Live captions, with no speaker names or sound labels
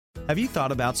Have you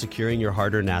thought about securing your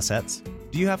hard-earned assets?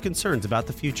 Do you have concerns about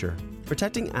the future?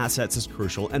 Protecting assets is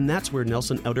crucial, and that's where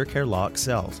Nelson Elder Care Law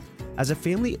excels. As a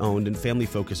family-owned and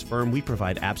family-focused firm, we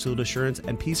provide absolute assurance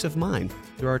and peace of mind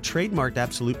through our trademarked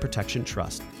Absolute Protection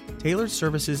Trust, tailored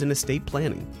services in estate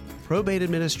planning, probate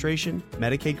administration,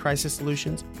 Medicaid crisis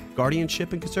solutions,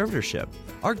 guardianship, and conservatorship.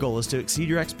 Our goal is to exceed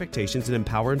your expectations and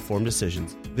empower informed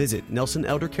decisions. Visit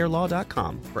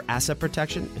NelsonElderCareLaw.com for asset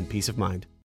protection and peace of mind.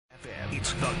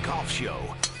 It's The Golf Show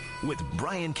with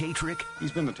Brian Katrick.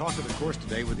 He's been the talk of the course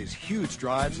today with his huge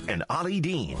drives. And Ollie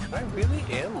Dean. I really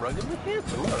am ruggedly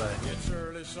handsome, aren't I? It's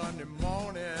early Sunday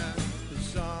morning. The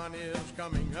sun is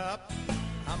coming up.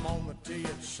 I'm on the tee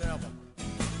at 7.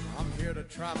 I'm here to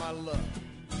try my luck.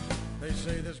 They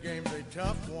say this game's a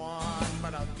tough one,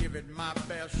 but I'll give it my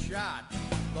best shot.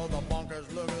 Though the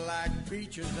bunkers look like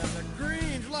beaches and the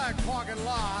greens like parking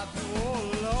lots.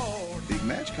 Oh, Lord. Big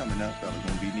match coming up, fella's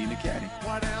gonna be needing a caddy.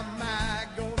 What am I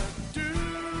gonna do?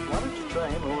 Why don't you try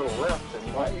him a little left,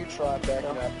 and why don't you try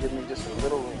backing up, give me just a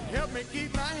little room. Help me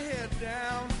keep my head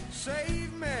down.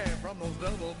 Save me from those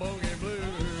double bogey blues.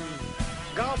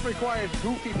 Golf requires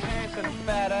goofy pants and a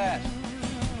fat ass.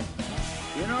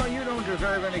 You know, you don't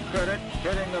deserve any credit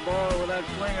hitting the ball with that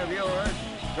swing of yours.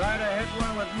 Try to hit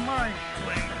one with my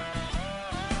swing.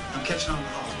 I'm catching on the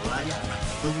ball, right?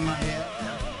 Moving my head.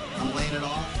 I'm laying it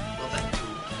off. Well, that too.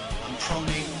 I'm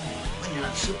pronating. When you're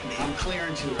not shooting me, I'm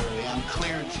clearing too early. I'm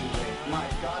clearing too late. My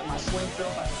God, my swing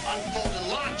feel like unfolded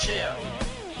lawn chair.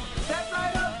 Step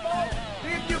right up, folks.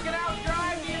 See if you can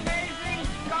outdrive the amazing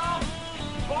golf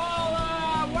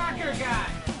ball whacker guy.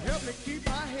 Help me keep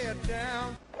my head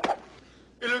down.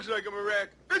 It looks like I'm a wreck.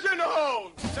 It's in the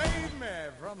hole! Save me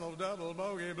from those double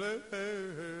bogey blues.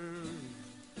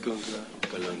 Gunga,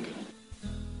 galunga.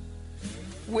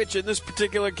 Which in this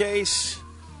particular case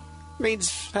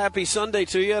means happy Sunday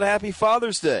to you and happy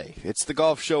Father's Day. It's the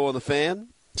Golf Show on the Fan,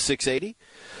 680,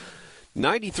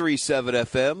 93.7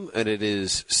 FM, and it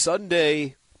is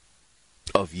Sunday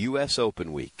of U.S.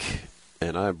 Open Week.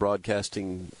 And I'm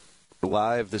broadcasting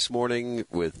live this morning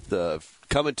with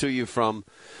coming to you from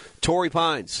Torrey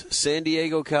Pines, San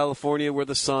Diego, California, where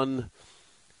the sun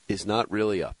is not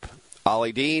really up.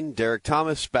 Ollie Dean, Derek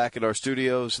Thomas, back in our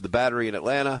studios, the Battery in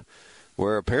Atlanta,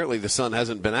 where apparently the sun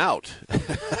hasn't been out,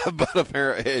 but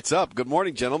apparently it's up. Good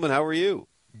morning, gentlemen. How are you?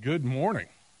 Good morning.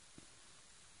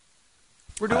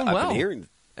 We're doing well.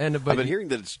 I've been hearing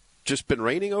that it's just been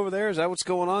raining over there. Is that what's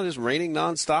going on? Is it raining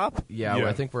nonstop? Yeah,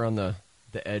 I think we're on the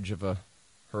edge of a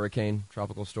hurricane,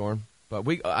 tropical storm. But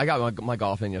I got my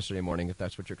golf in yesterday morning, if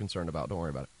that's what you're concerned about. Don't worry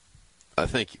about it.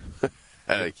 Thank you.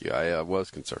 Thank you. I was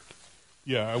concerned.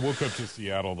 Yeah, I woke up to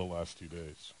Seattle the last 2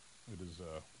 days. It has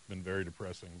been very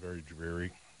depressing, very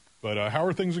dreary. But how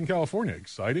are things in California?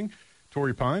 Exciting?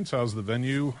 Torrey Pines, how's the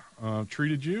venue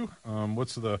treated you?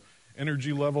 What's the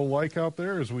energy level like out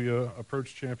there as we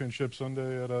approach Championship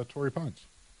Sunday at Torrey Pines?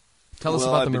 Tell us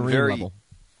about the marine level.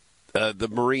 The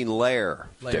marine lair,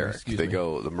 Derek.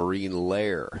 The marine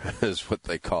lair is what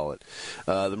they call it.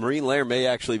 The marine lair may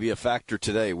actually be a factor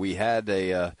today. We had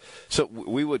so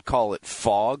we would call it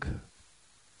fog.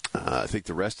 I think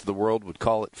the rest of the world would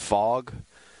call it fog.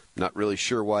 Not really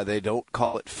sure why they don't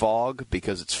call it fog,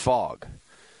 because it's fog.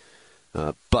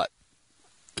 But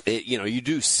you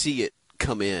do see it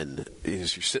come in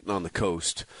as you're sitting on the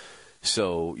coast,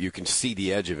 so you can see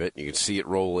the edge of it. And you can see it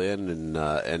roll in,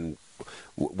 and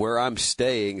where I'm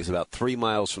staying is about 3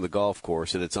 miles from the golf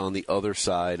course, and it's on the other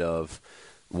side of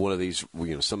one of these,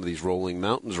 some of these rolling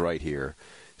mountains right here.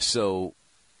 So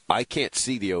I can't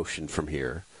see the ocean from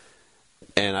here,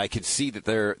 and I can see that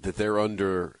they're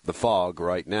under the fog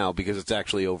right now because it's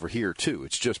actually over here too.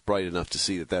 It's just bright enough to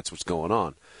see that that's what's going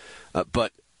on.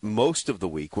 But most of the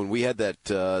week, when we had that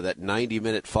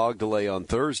 90-minute fog delay on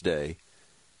Thursday,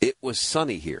 it was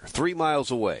sunny here, 3 miles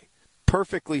away.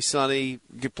 Perfectly sunny.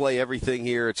 You can play everything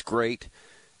here. It's great.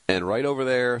 And right over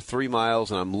there, 3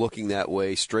 miles, and I'm looking that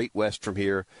way, straight west from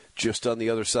here, just on the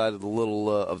other side of the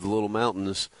little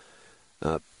mountains.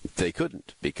 They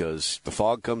couldn't, because the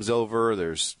fog comes over.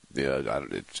 There's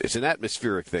it's an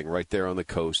atmospheric thing right there on the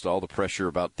coast. All the pressure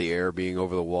about the air being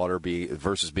over the water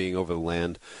versus being over the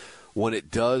land. When it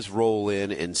does roll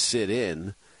in and sit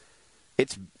in,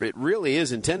 it really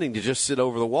is intending to just sit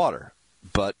over the water,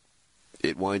 but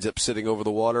it winds up sitting over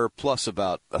the water plus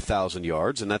about 1,000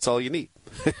 yards, and that's all you need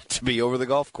to be over the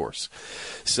golf course.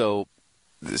 So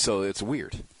it's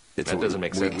weird. That doesn't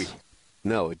make sense.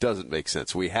 No, it doesn't make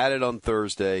sense. We had it on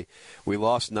Thursday. We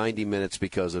lost 90 minutes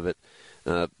because of it.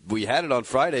 We had it on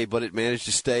Friday, but it managed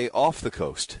to stay off the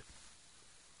coast.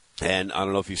 And I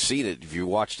don't know if you've seen it, if you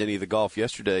watched any of the golf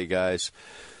yesterday, guys,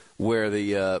 where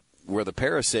the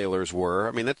parasailers were,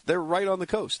 I mean, they're right on the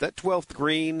coast. That 12th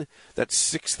green, that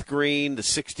 6th green, the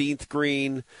 16th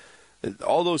green,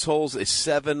 all those holes is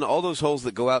 7, all those holes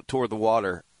that go out toward the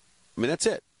water. I mean, that's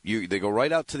it. They go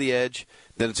right out to the edge.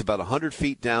 Then it's about 100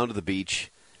 feet down to the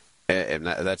beach, and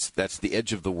that's the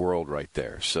edge of the world right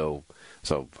there. So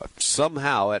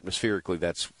somehow, atmospherically,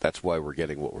 that's why we're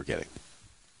getting what we're getting.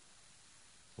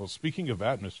 Well, speaking of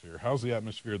atmosphere, how's the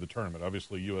atmosphere of the tournament?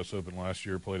 Obviously, U.S. Open last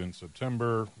year played in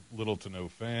September, little to no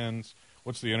fans.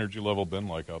 What's the energy level been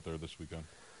like out there this weekend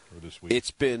or this week?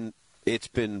 It's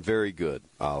been very good,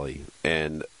 Ollie,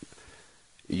 and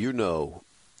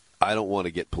I don't want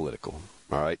to get political,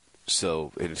 all right?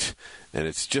 So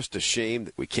it's just a shame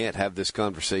that we can't have this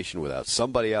conversation without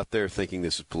somebody out there thinking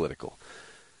this is political.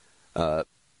 But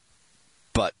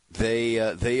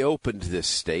they opened this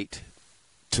state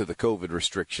to the COVID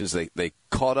restrictions. They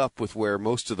caught up with where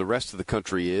most of the rest of the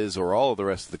country is, or all of the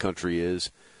rest of the country is,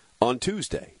 on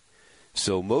Tuesday.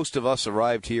 So most of us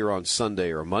arrived here on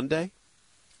Sunday or Monday,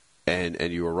 and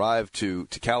you arrived to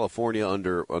California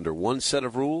under one set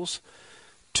of rules.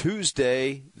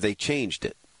 Tuesday, they changed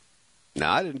it.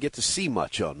 Now, I didn't get to see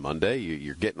much on Monday.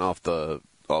 You're getting off the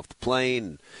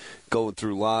plane, going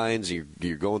through lines.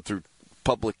 You're going through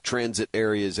public transit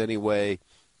areas anyway,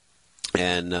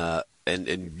 and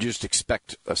just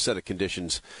expect a set of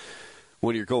conditions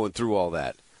when you're going through all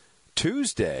that.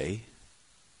 Tuesday,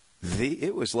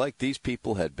 it was like these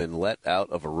people had been let out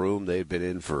of a room they'd been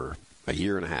in for a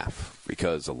year and a half,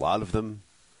 because a lot of them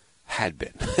had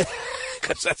been.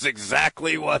 Because that's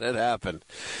exactly what had happened.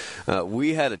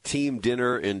 We had a team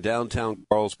dinner in downtown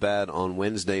Carlsbad on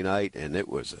Wednesday night, and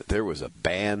there was a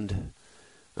band.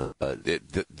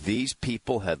 These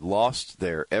people had lost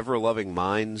their ever-loving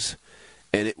minds,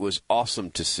 and it was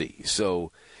awesome to see.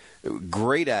 So,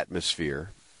 great atmosphere,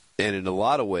 and in a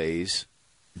lot of ways,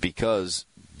 because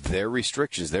their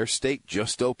restrictions, their state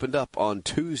just opened up on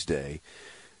Tuesday,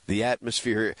 the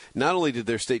atmosphere, not only did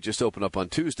their state just open up on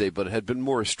Tuesday, but it had been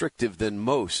more restrictive than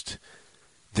most.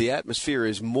 The atmosphere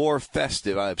is more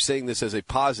festive. I'm saying this as a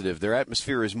positive. Their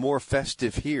atmosphere is more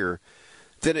festive here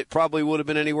than it probably would have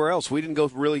been anywhere else. We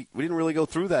didn't really go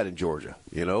through that in Georgia.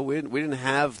 We didn't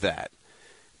have that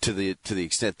to the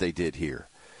extent they did here,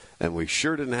 and we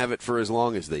sure didn't have it for as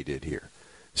long as they did here.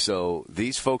 So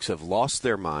these folks have lost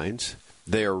their minds.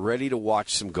 They are ready to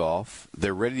watch some golf.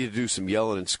 They're ready to do some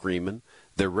yelling and screaming.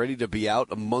 They're ready to be out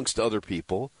amongst other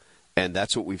people, and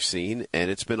that's what we've seen,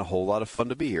 and it's been a whole lot of fun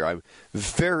to be here. I'm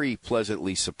very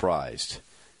pleasantly surprised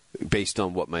based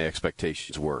on what my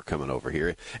expectations were coming over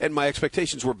here. And my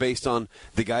expectations were based on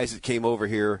the guys that came over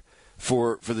here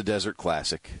for the Desert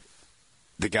Classic,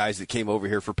 the guys that came over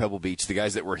here for Pebble Beach, the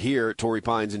guys that were here at Torrey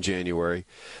Pines in January.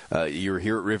 You were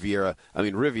here at Riviera. I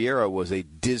mean, Riviera was a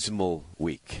dismal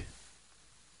week.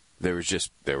 There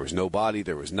was nobody.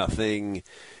 There was nothing.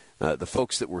 The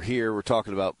folks that were here were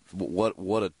talking about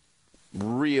what a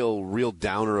real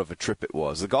downer of a trip it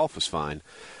was. The golf was fine,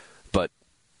 but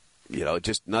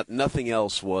just nothing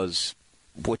else was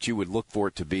what you would look for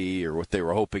it to be, or what they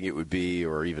were hoping it would be,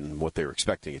 or even what they were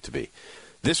expecting it to be.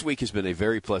 This week has been a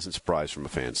very pleasant surprise from a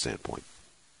fan standpoint.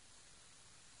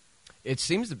 It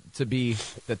seems to be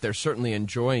that they're certainly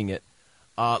enjoying it.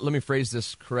 Let me phrase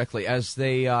this correctly. As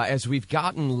we've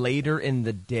gotten later in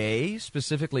the day,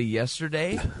 specifically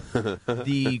yesterday,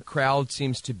 the crowd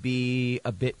seems to be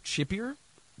a bit chippier,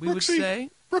 we would say.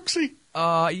 Brooksy.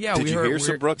 Yeah. Did you hear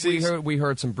some Brooksies? We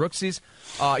heard some Brooksies.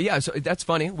 Yeah, so that's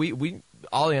funny. We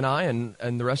Ollie and I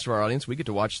and the rest of our audience, we get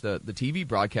to watch the TV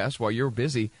broadcast while you're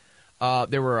busy.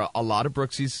 There were a lot of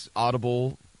Brooksies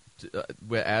audible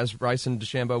as Bryson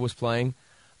DeChambeau was playing.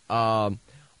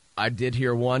 I did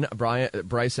hear one.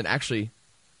 Bryson actually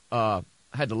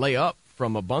had to lay up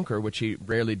from a bunker, which he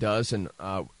rarely does, and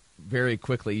very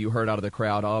quickly you heard out of the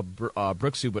crowd,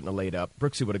 Brooksy wouldn't have laid up.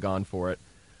 Brooksy would have gone for it.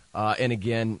 And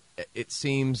again, it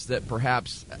seems that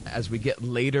perhaps as we get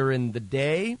later in the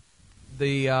day,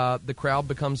 the crowd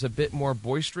becomes a bit more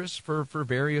boisterous for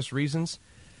various reasons.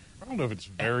 I don't know if it's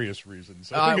various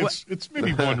reasons. I think it's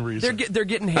maybe one reason. They're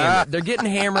getting hammered. They're getting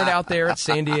hammered out there at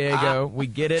San Diego. We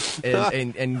get it,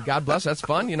 and God bless. That's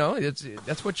fun.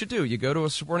 That's what you do. You go to a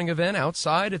sporting event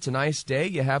outside. It's a nice day.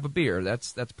 You have a beer.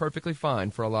 That's perfectly fine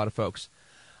for a lot of folks.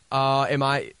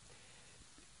 Do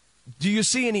you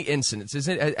see any incidents?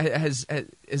 Has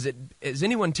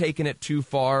anyone taken it too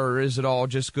far, or is it all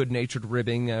just good-natured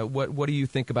ribbing? What do you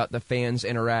think about the fans'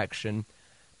 interaction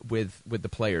with the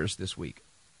players this week?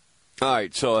 All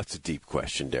right, so that's a deep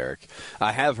question, Derek.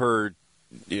 I have heard,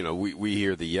 we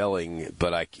hear the yelling,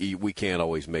 but we can't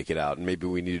always make it out, and maybe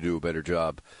we need to do a better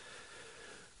job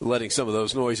letting some of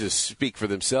those noises speak for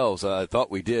themselves. I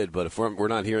thought we did, but if we're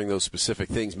not hearing those specific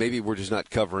things, maybe we're just not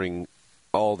covering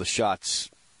all the shots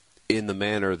in the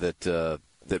manner that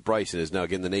Bryson is. Now,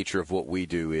 again, the nature of what we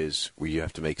do is we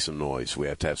have to make some noise. We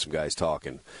have to have some guys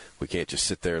talking. We can't just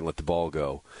sit there and let the ball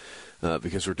go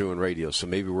because we're doing radio. So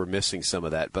maybe we're missing some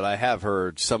of that. But I have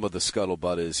heard some of the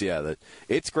scuttlebutt is, that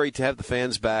it's great to have the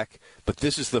fans back, but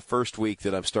this is the first week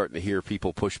that I'm starting to hear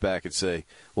people push back and say,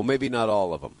 well, maybe not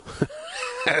all of them.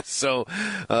 So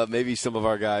maybe some of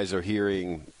our guys are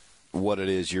hearing what it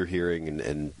is you're hearing,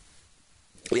 and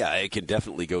it can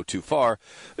definitely go too far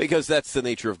because that's the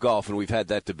nature of golf, and we've had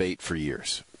that debate for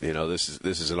years. This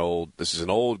is an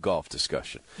old golf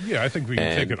discussion. Yeah, I think we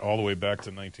can take it all the way back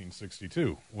to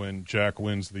 1962 when Jack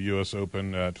wins the U.S.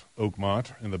 Open at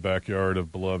Oakmont in the backyard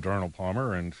of beloved Arnold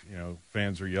Palmer, and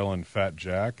fans are yelling "Fat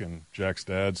Jack," and Jack's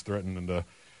dad's threatening to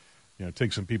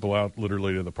take some people out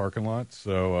literally to the parking lot.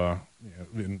 So,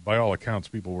 and by all accounts,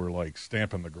 people were like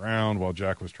stamping the ground while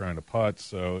Jack was trying to putt.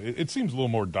 So it seems a little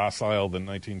more docile than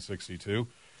 1962.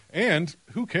 And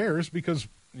who cares? Because,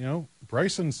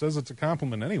 Bryson says it's a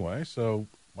compliment anyway. So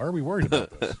why are we worried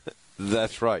about this?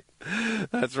 That's right.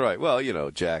 That's right. Well,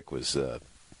 Jack was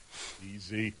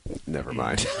easy. Never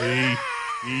mind.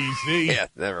 Easy. Yeah,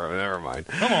 never mind.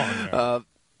 Come on.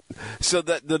 So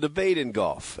the debate in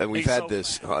golf, and we've had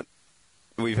this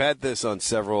on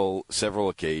several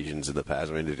occasions in the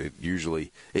past. I mean,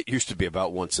 it used to be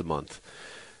about once a month.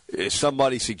 If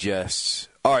somebody suggests,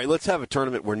 all right, let's have a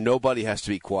tournament where nobody has to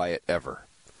be quiet ever,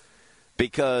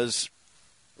 because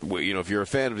if you're a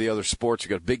fan of the other sports,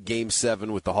 you've got a big Game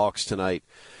 7 with the Hawks tonight.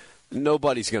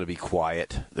 Nobody's going to be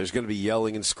quiet. There's going to be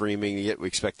yelling and screaming, yet we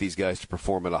expect these guys to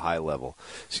perform at a high level.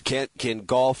 So can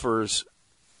golfers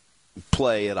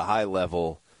play at a high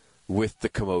level with the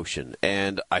commotion?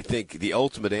 And I think the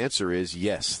ultimate answer is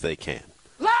yes, they can.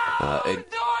 Loud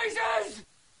noises!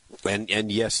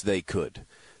 And yes, they could.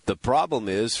 The problem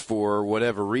is, for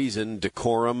whatever reason,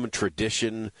 decorum,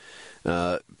 tradition,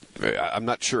 I'm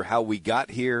not sure how we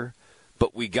got here,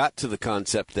 but we got to the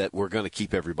concept that we're going to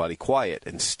keep everybody quiet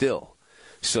and still.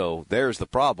 So there's the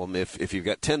problem. If you've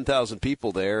got 10,000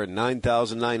 people there and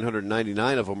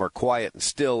 9,999 of them are quiet and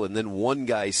still, and then one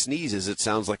guy sneezes, it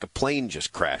sounds like a plane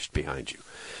just crashed behind you.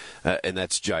 And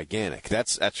that's gigantic.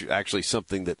 That's actually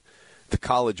something that the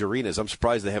college arenas, I'm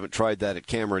surprised they haven't tried that at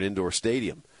Cameron Indoor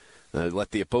Stadium.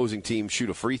 Let the opposing team shoot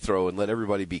a free throw and let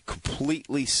everybody be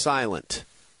completely silent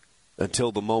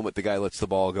until the moment the guy lets the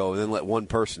ball go, and then let one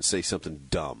person say something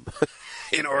dumb.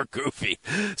 Or goofy.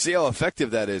 See how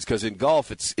effective that is, because in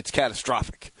golf it's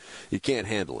catastrophic. You can't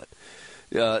handle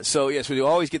it. So, yes, we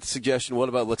always get the suggestion, what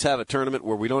about let's have a tournament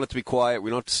where we don't have to be quiet, we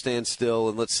don't have to stand still,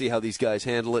 and let's see how these guys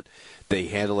handle it. They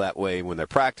handle that way when they're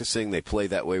practicing. They play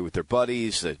that way with their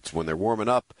buddies. It's when they're warming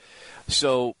up.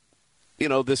 So,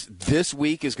 this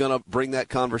week is going to bring that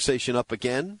conversation up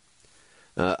again.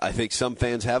 I think some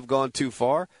fans have gone too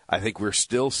far. I think we're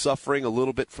still suffering a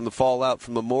little bit from the fallout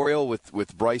from Memorial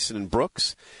with Bryson and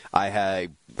Brooks. I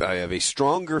have a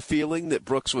stronger feeling that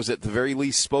Brooks was at the very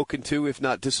least spoken to, if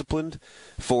not disciplined,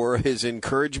 for his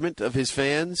encouragement of his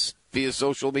fans via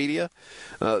social media,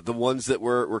 the ones that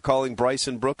were calling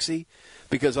Bryson Brooksy.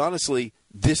 Because honestly,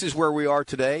 this is where we are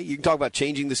today. You can talk about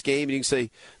changing this game, and you can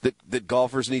say that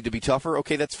golfers need to be tougher.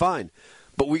 Okay, that's fine.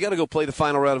 But we got to go play the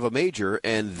final round of a major,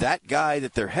 and that guy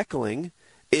that they're heckling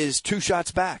is 2 shots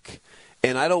back.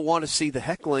 And I don't want to see the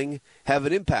heckling have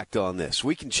an impact on this.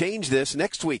 We can change this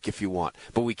next week if you want,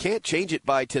 but we can't change it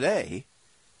by today.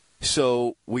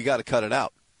 So we got to cut it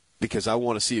out, because I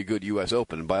want to see a good U.S.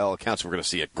 Open. And by all accounts, we're going to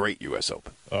see a great U.S.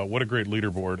 Open. What a great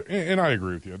leaderboard. And I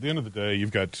agree with you. At the end of the day,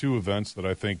 you've got 2 events that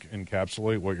I think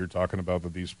encapsulate what you're talking about,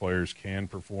 that these players can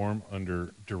perform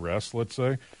under duress, let's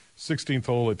say. 16th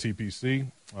hole at TPC,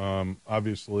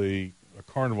 obviously a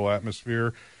carnival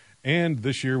atmosphere. And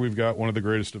this year we've got one of the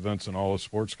greatest events in all of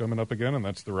sports coming up again, and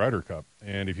that's the Ryder Cup.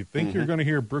 And if you think you're going to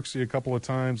hear Brooksy a couple of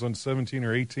times on 17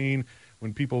 or 18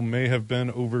 when people may have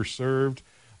been overserved,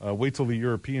 wait till the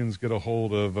Europeans get a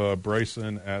hold of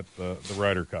Bryson at the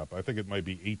Ryder Cup. I think it might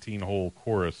be 18-hole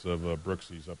chorus of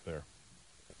Brooksy's up there.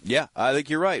 Yeah, I think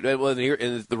you're right. Well,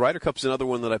 and the Ryder Cup's another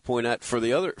one that I point at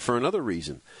for another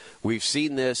reason. We've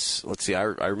seen this. Let's see. I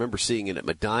remember seeing it at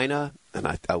Medina,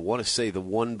 and I want to say the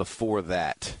one before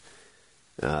that,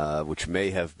 which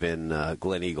may have been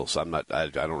Glen Eagles. I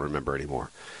don't remember anymore.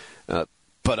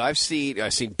 But I've seen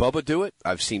Bubba do it.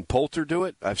 I've seen Poulter do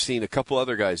it. I've seen a couple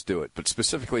other guys do it, but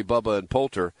specifically Bubba and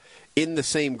Poulter in the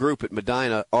same group at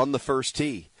Medina on the first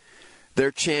tee. They're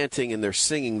chanting and they're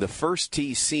singing. The first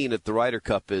tee scene at the Ryder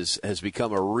Cup has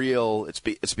become a real.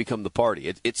 It's become the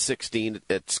party. It's 16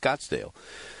 at Scottsdale.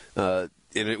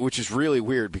 which is really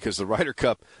weird because the Ryder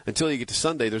Cup, until you get to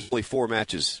Sunday, there's only 4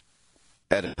 matches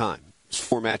at a time. It's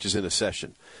 4 matches in a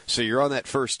session. So you're on that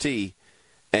first tee,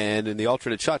 and in the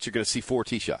alternate shots, you're going to see 4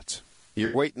 tee shots.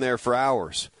 You're waiting there for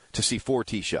hours to see 4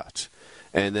 tee shots.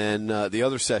 And then the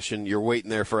other session, you're waiting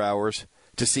there for hours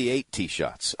to see 8 tee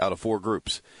shots out of 4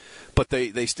 groups. But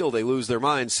they lose their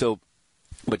minds. So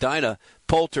Medina,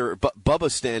 Poulter,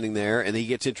 Bubba's standing there, and he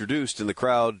gets introduced, and the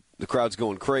crowd's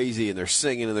going crazy, and they're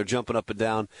singing, and they're jumping up and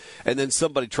down. And then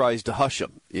somebody tries to hush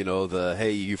him,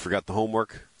 hey, you forgot the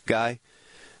homework guy,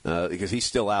 because he's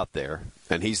still out there,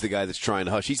 and he's the guy that's trying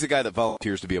to hush. He's the guy that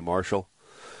volunteers to be a marshal.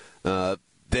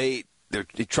 They're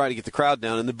trying to get the crowd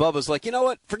down, and then Bubba's like, you know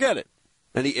what, forget it.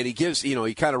 And he gives,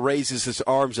 he kind of raises his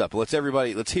arms up, let's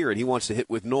hear it. He wants to hit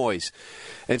with noise.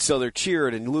 And so they're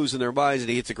cheering and losing their minds, and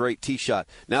he hits a great tee shot.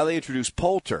 Now they introduce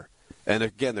Poulter. And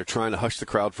again, they're trying to hush the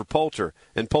crowd for Poulter.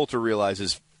 And Poulter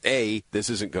realizes, A, this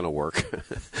isn't going to work.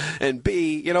 And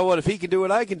B, you know what, if he can do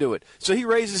it, I can do it. So he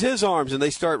raises his arms, and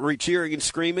they start cheering and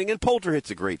screaming, and Poulter hits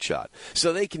a great shot.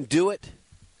 So they can do it.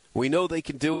 We know they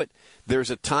can do it. There's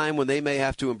a time when they may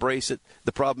have to embrace it.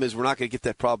 The problem is we're not going to get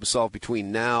that problem solved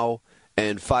between now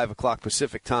and 5 o'clock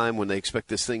Pacific time when they expect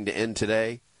this thing to end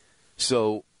today.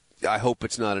 So I hope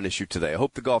it's not an issue today. I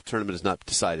hope the golf tournament is not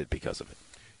decided because of it.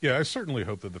 Yeah, I certainly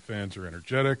hope that the fans are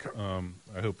energetic.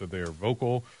 I hope that they are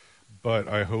vocal, but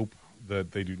I hope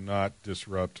that they do not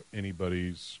disrupt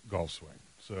anybody's golf swing.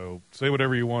 So say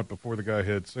whatever you want before the guy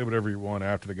hits, say whatever you want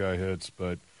after the guy hits,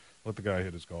 but let the guy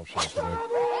hit his golf shot today.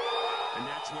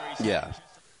 Yeah.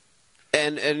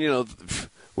 And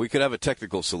we could have a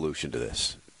technical solution to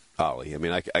this. Ollie. I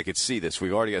mean, I could see this.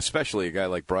 We've already got, especially a guy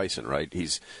like Bryson, right?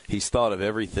 He's thought of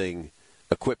everything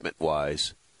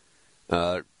equipment-wise.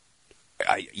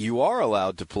 You are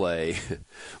allowed to play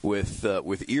with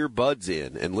earbuds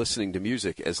in and listening to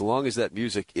music as long as that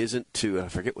music isn't to, I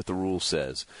forget what the rule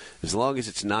says, as long as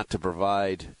it's not to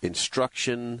provide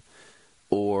instruction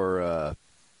or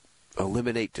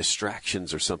eliminate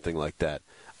distractions or something like that.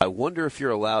 I wonder if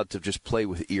you're allowed to just play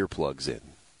with earplugs in.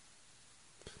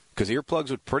 Because earplugs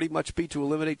would pretty much be to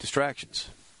eliminate distractions.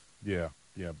 Yeah.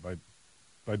 By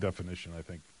definition, I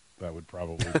think that would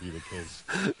probably be the case.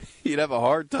 You'd have a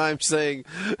hard time saying,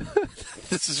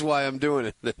 this is why I'm doing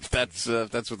it, if that's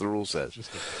what the rule says.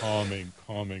 Just a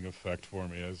calming effect for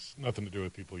me. It has nothing to do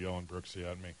with people yelling Brooksy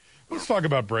at me. Let's talk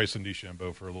about Bryson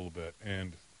DeChambeau for a little bit.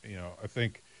 And, I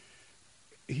think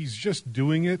he's just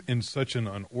doing it in such an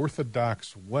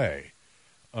unorthodox way.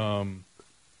 I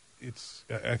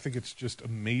think it's just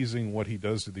amazing what he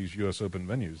does to these U.S. Open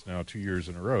venues now 2 years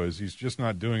in a row. Is he's just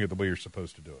not doing it the way you're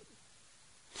supposed to do it.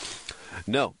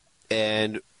 No.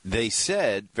 And they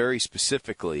said very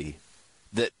specifically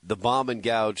that the bomb and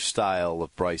gouge style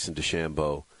of Bryson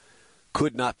DeChambeau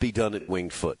could not be done at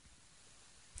winged foot.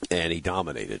 And he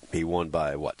dominated. He won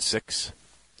by, 6?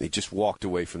 He just walked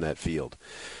away from that field.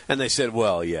 And they said,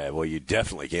 you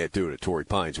definitely can't do it at Torrey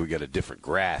Pines. We got a different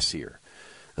grass here.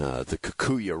 The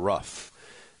Kikuyu rough,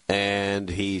 and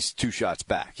he's 2 shots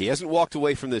back. He hasn't walked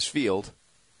away from this field,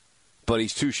 but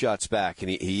he's 2 shots back, and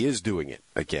he is doing it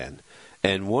again.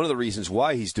 And one of the reasons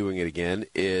why he's doing it again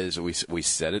is we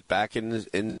said it back in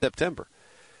September.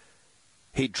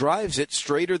 He drives it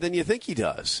straighter than you think he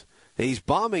does. He's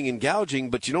bombing and gouging,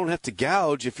 but you don't have to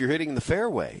gouge if you're hitting the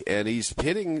fairway. And he's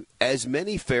hitting as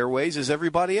many fairways as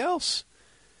everybody else.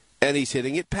 And he's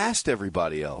hitting it past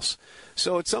everybody else.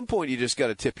 So at some point you just got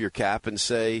to tip your cap and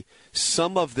say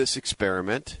some of this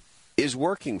experiment is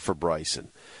working for Bryson.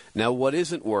 Now what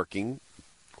isn't working,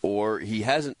 or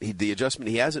the adjustment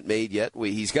he hasn't made yet,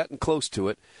 he's gotten close to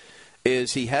it,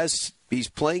 is he's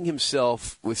playing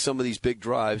himself with some of these big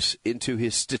drives into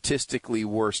his statistically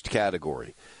worst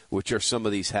category, which are some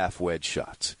of these half wedge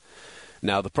shots.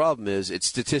 Now the problem is it's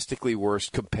statistically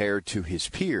worst compared to his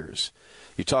peers.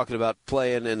 You're talking about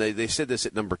playing, and they said this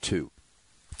at number 2.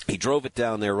 He drove it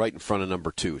down there right in front of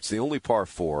number 2. It's the only par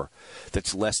 4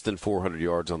 that's less than 400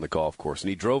 yards on the golf course. And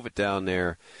he drove it down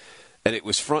there, and it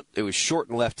was short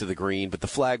and left to the green, but the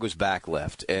flag was back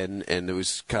left. And it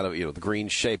was kind of, the green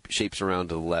shapes around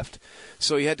to the left.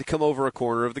 So he had to come over a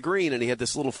corner of the green, and he had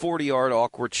this little 40-yard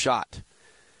awkward shot.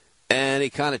 And he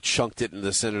kind of chunked it in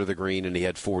the center of the green, and he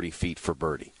had 40 feet for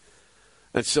birdie.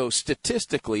 And so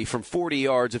statistically, from 40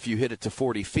 yards, if you hit it to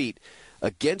 40 feet,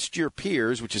 against your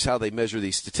peers, which is how they measure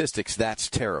these statistics, that's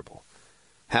terrible.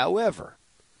 However,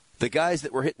 the guys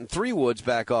that were hitting 3-woods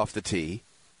back off the tee,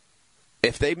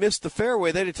 if they missed the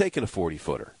fairway, they'd have taken a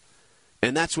 40-footer.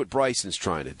 And that's what Bryson's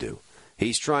trying to do.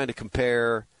 He's trying to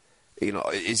compare,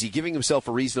 is he giving himself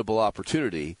a reasonable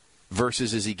opportunity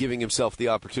versus is he giving himself the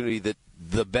opportunity that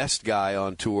the best guy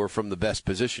on tour from the best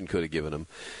position could have given him.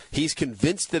 He's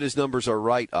convinced that his numbers are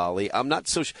right, Ollie. I'm not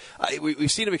so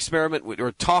we've seen him experiment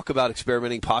or talk about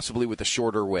experimenting possibly with a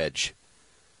shorter wedge,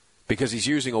 because he's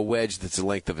using a wedge that's the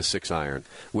length of a 6-iron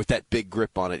with that big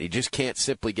grip on it. He just can't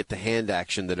simply get the hand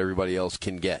action that everybody else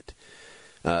can get.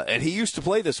 And he used to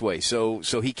play this way, so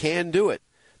he can do it,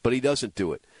 but he doesn't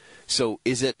do it. So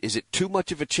is it too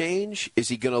much of a change? Is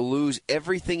he going to lose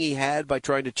everything he had by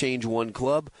trying to change one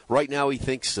club? Right now he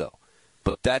thinks so.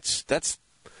 But that's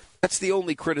the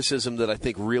only criticism that I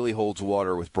think really holds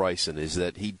water with Bryson, is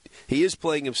that he is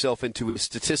playing himself into a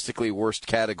statistically worst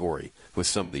category with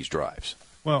some of these drives.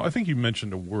 Well, I think you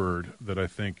mentioned a word that I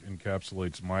think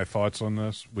encapsulates my thoughts on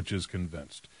this, which is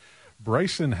convinced.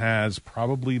 Bryson has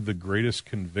probably the greatest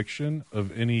conviction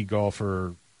of any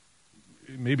golfer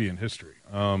maybe in history.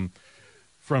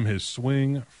 From his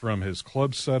swing, from his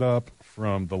club setup,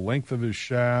 from the length of his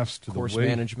shafts to course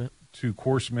management,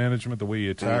 the way he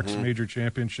attacks major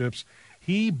championships.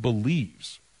 He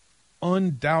believes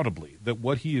undoubtedly that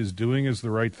what he is doing is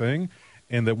the right thing,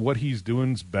 and that what he's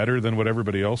doing is better than what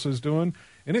everybody else is doing.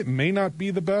 And it may not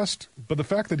be the best, but the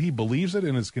fact that he believes it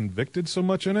and is convicted so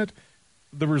much in it,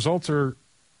 the results are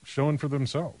showing for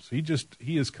themselves.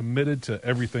 He is committed to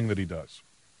everything that he does.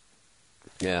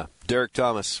 Yeah, Derek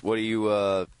Thomas, what do you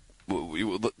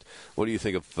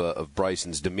think of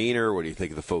Bryson's demeanor? What do you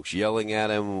think of the folks yelling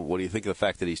at him? What do you think of the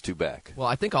fact that he's 2 back? Well,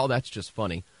 I think all that's just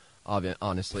funny,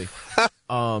 honestly.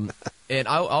 And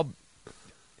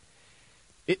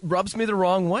it rubs me the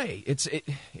wrong way. It's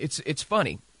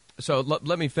funny. So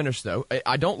let me finish though.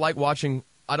 I don't like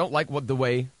the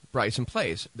way Bryson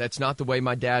plays. That's not the way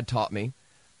my dad taught me.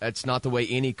 That's not the way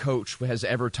any coach has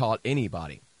ever taught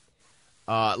anybody.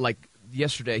 Like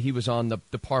yesterday, he was on the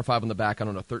par 5 on the back, I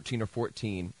don't know, 13 or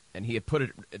 14, and he had put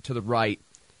it to the right,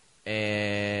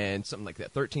 and something like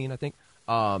that, 13, I think.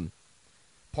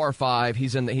 Par 5,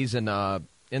 he's in the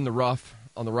rough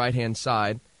on the right hand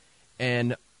side,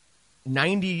 and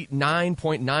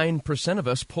 99.9% of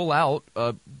us pull out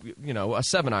a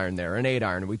 7-iron there, an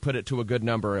 8-iron, and we put it to a good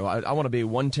number. I want to be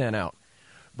 110 out.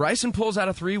 Bryson pulls out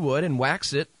a 3-wood and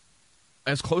whacks it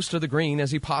as close to the green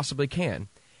as he possibly can.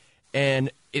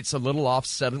 And it's a little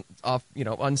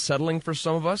unsettling for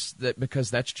some of us,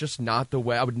 because that's just not the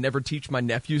way. I would never teach my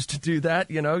nephews to do that.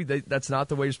 That's not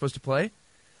the way you're supposed to play.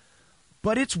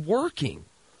 But it's working.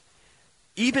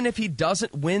 Even if he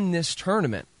doesn't win this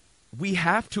tournament, we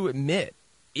have to admit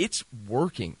it's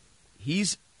working.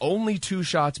 He's only 2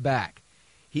 shots back.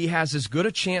 He has as good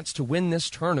a chance to win this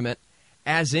tournament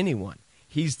as anyone.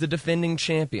 He's the defending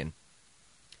champion.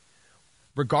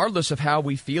 Regardless of how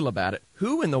we feel about it,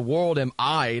 who in the world am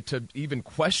I to even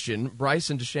question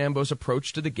Bryson DeChambeau's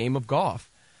approach to the game of golf?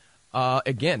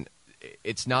 Again,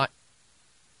 it's not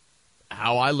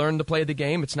how I learned to play the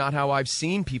game. It's not how I've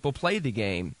seen people play the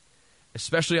game,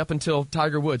 especially up until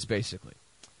Tiger Woods, basically.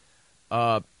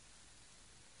 But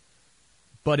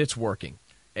it's working,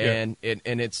 and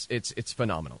it's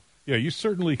phenomenal. Yeah, you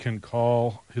certainly can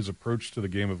call his approach to the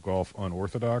game of golf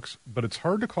unorthodox, but it's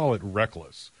hard to call it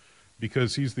reckless,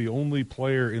 because he's the only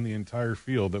player in the entire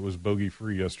field that was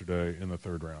bogey-free yesterday in the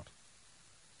 3rd round.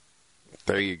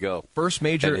 There you go.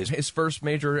 His first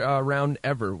major round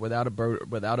ever without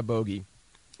a bogey,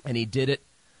 and he did it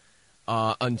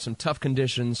on some tough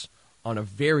conditions on a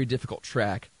very difficult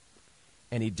track,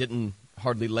 and he didn't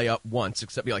hardly lay up once,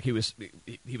 except he was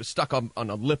stuck on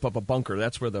a lip of a bunker.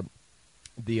 That's where the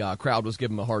crowd was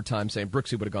giving him a hard time, saying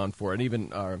Brooksy would have gone for it.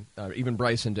 And even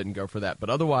Bryson didn't go for that.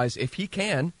 But otherwise, if he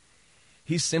can,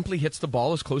 he simply hits the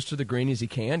ball as close to the green as he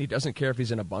can. He doesn't care if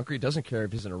he's in a bunker. He doesn't care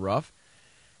if he's in a rough.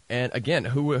 And again,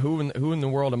 who in the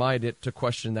world am I to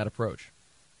question that approach?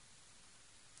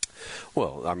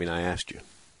 Well, I mean, I asked you.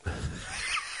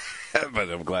 But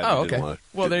I'm glad you didn't want to.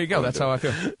 Well, there you go. That's how I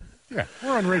feel. Yeah,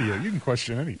 we're on radio. You can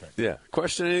question anything. Yeah,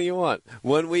 question anything you want.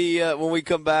 When we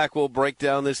come back, we'll break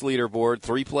down this leaderboard.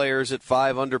 3 players at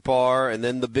 5 under par, and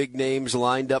then the big names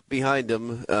lined up behind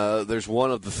him. There's one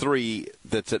of the 3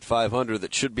 that's at 500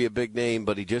 that should be a big name,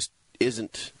 but he just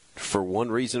isn't for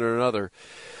one reason or another.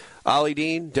 Ollie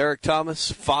Dean, Derek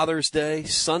Thomas, Father's Day,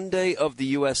 Sunday of the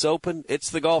U.S. Open. It's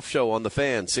the Golf Show on the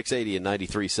Fan, 680 and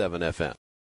 93.7 FM.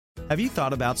 Have you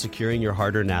thought about securing your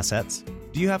hard-earned assets?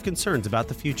 Do you have concerns about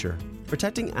the future?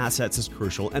 Protecting assets is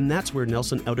crucial, and that's where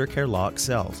Nelson Elder Care Law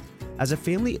excels. As a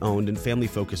family-owned and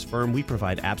family-focused firm, we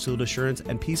provide absolute assurance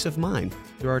and peace of mind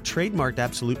through our trademarked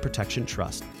Absolute Protection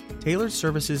Trust, tailored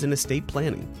services in estate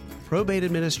planning, probate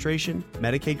administration,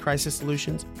 Medicaid crisis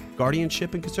solutions,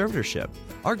 guardianship, and conservatorship.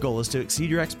 Our goal is to exceed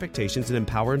your expectations and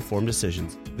empower informed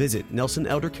decisions. Visit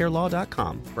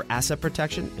NelsonElderCareLaw.com for asset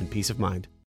protection and peace of mind.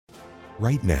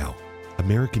 Right now,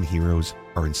 American heroes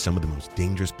are in some of the most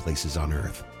dangerous places on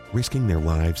earth, risking their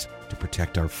lives to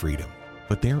protect our freedom.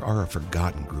 But there are a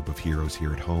forgotten group of heroes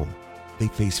here at home. They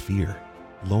face fear,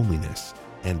 loneliness,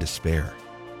 and despair,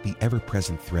 the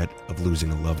ever-present threat of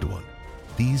losing a loved one.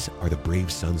 These are the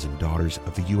brave sons and daughters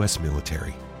of the U.S.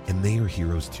 military, and they are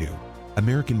heroes too.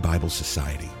 American Bible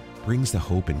Society brings the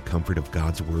hope and comfort of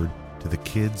God's Word to the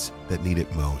kids that need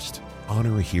it most.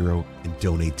 Honor a hero and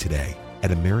donate today at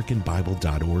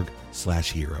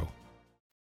AmericanBible.org/hero.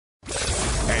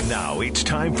 And now it's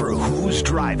time for Who's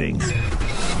Driving?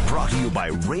 Brought to you by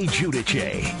Ray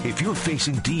Giudice. If you're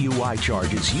facing DUI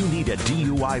charges, you need a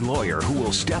DUI lawyer who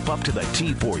will step up to the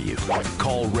T for you.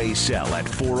 Call Ray Sell at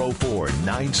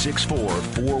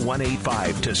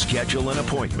 404-964-4185 to schedule an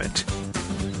appointment.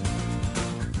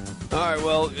 All right,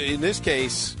 well, in this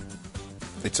case,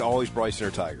 it's always Bryson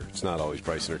or Tiger. It's not always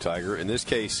Bryson or Tiger. In this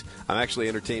case, I'm actually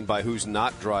entertained by who's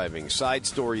not driving. Side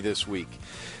story this week.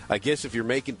 I guess if you're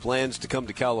making plans to come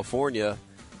to California,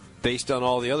 based on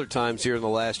all the other times here in the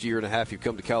last year and a half you've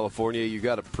come to California, you've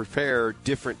got to prepare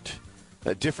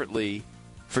differently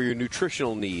for your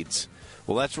nutritional needs.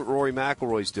 Well, that's what Rory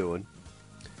McIlroy's doing.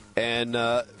 And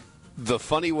the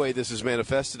funny way this has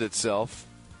manifested itself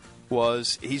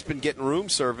was he's been getting room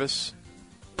service.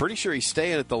 Pretty sure he's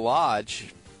staying at the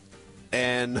lodge,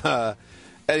 and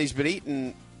he's been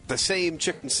eating the same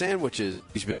chicken sandwiches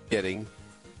he's been getting.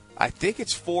 I think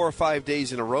it's 4 or 5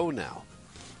 days in a row now.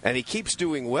 And he keeps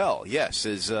doing well. Yes,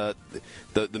 the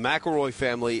McIlroy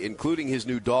family, including his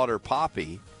new daughter,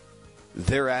 Poppy,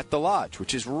 they're at the lodge,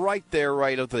 which is right there,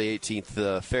 right up the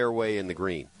 18th fairway in the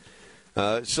green.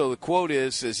 So the quote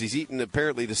is he's eaten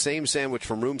apparently the same sandwich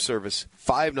from room service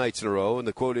 5 nights in a row, and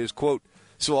the quote is, quote,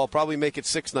 so I'll probably make it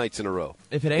 6 nights in a row.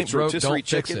 If it ain't broke, don't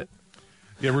fix it.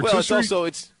 Yeah,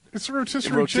 rotisserie, it's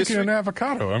rotisserie chicken and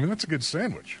avocado. I mean, that's a good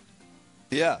sandwich.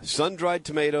 Yeah, sun-dried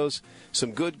tomatoes,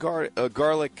 some good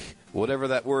garlic, whatever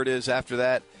that word is after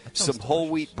that, some whole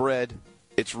wheat bread.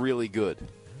 It's really good.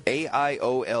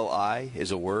 A-I-O-L-I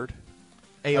is a word.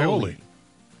 Aioli.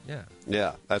 Yeah.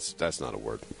 Yeah, that's not a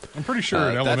word. I'm pretty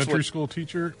sure an elementary school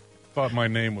teacher thought my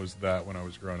name was that when I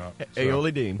was growing up. So.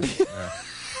 Aioli Dean. Yeah.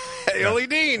 Aioli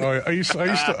Dean. Oh, I used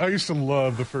to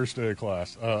love the first day of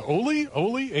class.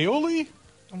 Aioli?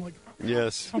 I'm like,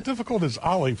 yes. How difficult is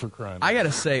Ollie, for crying out? I got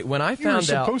to say, when I found out...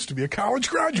 You're supposed to be a college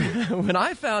graduate. When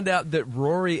I found out that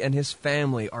Rory and his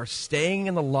family are staying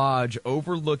in the lodge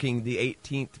overlooking the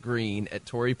 18th green at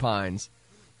Torrey Pines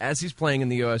as he's playing in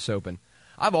the U.S. Open,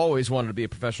 I've always wanted to be a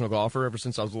professional golfer ever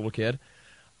since I was a little kid.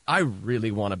 I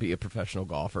really want to be a professional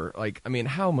golfer. Like, I mean,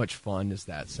 how much fun does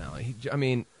that sound? I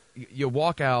mean, you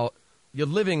walk out, you're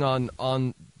living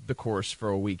on the course for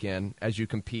a weekend as you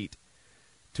compete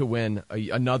to win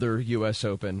another U.S.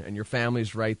 Open, and your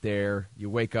family's right there. You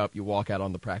wake up, you walk out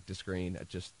on the practice green. That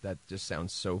just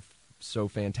sounds so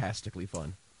fantastically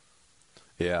fun.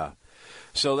 Yeah.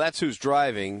 So that's Who's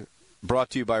Driving, brought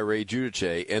to you by Ray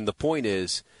Giudice. And the point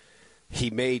is, he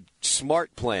made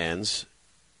smart plans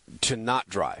to not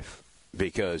drive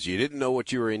because you didn't know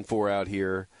what you were in for out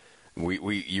here.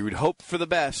 You would hope for the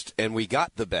best, and we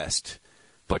got the best,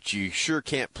 but you sure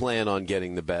can't plan on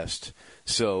getting the best.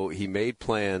 So he made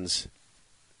plans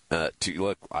to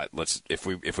look.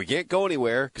 If we can't go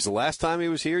anywhere, because the last time he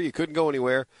was here, you couldn't go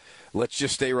anywhere. Let's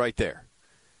just stay right there.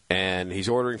 And he's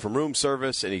ordering from room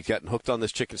service, and he's gotten hooked on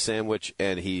this chicken sandwich,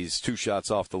 and he's 2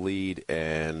 shots off the lead.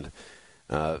 And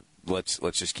let's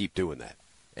just keep doing that.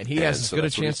 And he has as good a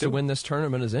chance to win this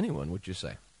tournament as anyone, would you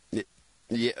say?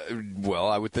 Yeah, well,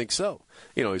 I would think so.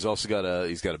 You know, he's also got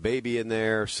a baby in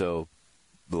there, so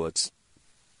if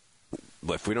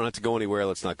we don't have to go anywhere,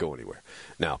 let's not go anywhere.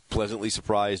 Now, pleasantly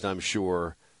surprised, I'm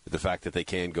sure, with the fact that they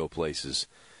can go places,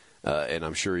 and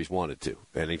I'm sure he's wanted to,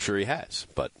 and I'm sure he has,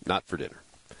 but not for dinner.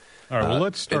 All right, well,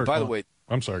 let's start. And by the way,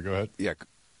 I'm sorry, go ahead. Yeah,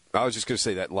 I was just going to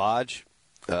say that lodge,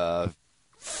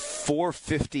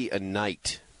 $450 a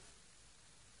night.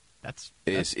 That's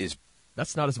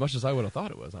not as much as I would have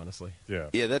thought it was, honestly.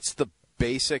 Yeah, that's the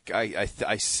basic. I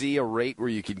see a rate where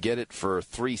you can get it for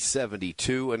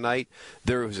 $372 a night.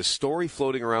 There was a story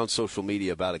floating around social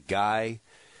media about a guy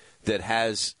that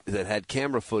had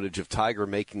camera footage of Tiger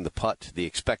making the putt, the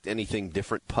Expect Anything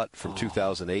Different putt from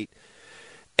 2008,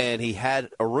 and he had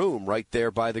a room right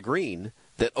there by the green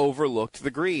that overlooked the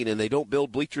green, and they don't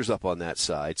build bleachers up on that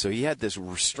side. So he had this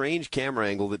strange camera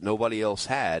angle that nobody else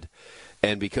had.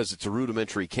 And because it's a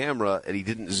rudimentary camera and he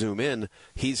didn't zoom in,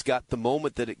 he's got the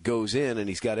moment that it goes in and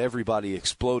he's got everybody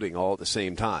exploding all at the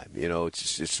same time. You know,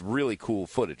 it's really cool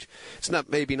footage. It's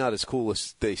maybe not as cool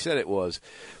as they said it was,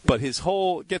 but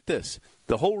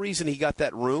the whole reason he got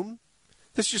that room,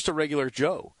 this is just a regular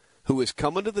Joe. who was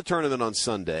coming to the tournament on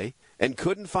Sunday and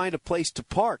couldn't find a place to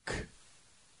park.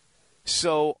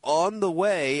 So on the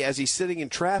way, as he's sitting in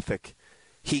traffic,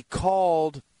 he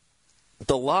called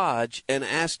the lodge and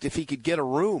asked if he could get a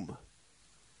room.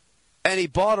 And he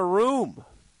bought a room.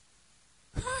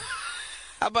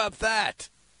 How about that?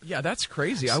 Yeah, that's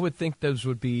crazy. I would think those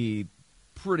would be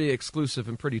pretty exclusive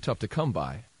and pretty tough to come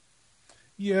by.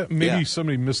 Yeah, maybe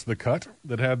somebody missed the cut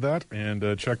that had that and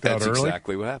checked out early. That's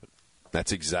exactly what happened.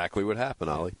 That's exactly what happened,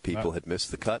 Ollie. People had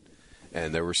missed the cut,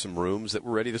 and there were some rooms that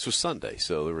were ready. This was Sunday,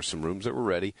 so there were some rooms that were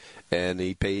ready, and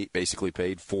he basically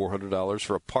paid $400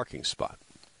 for a parking spot.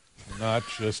 Not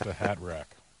just a hat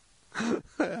rack.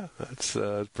 Yeah, that's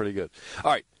pretty good.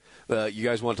 All right. You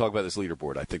guys want to talk about this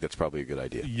leaderboard? I think that's probably a good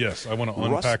idea. Yes, I want to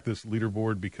unpack this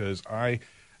leaderboard because I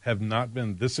have not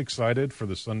been this excited for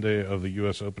the Sunday of the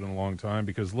U.S. Open in a long time,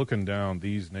 because looking down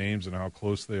these names and how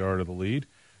close they are to the lead,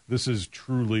 this is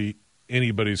truly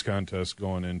anybody's contest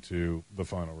going into the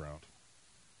final round.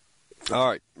 All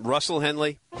right. Russell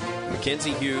Henley,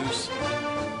 Mackenzie Hughes,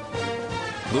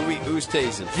 Louis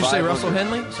Oosthuizen. Did you say Russell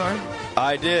Henley? Sorry?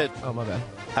 I did. Oh, my bad.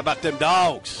 How about them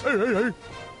dogs? Hey.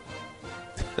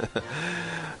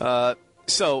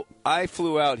 So I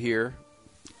flew out here.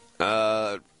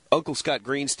 Uncle Scott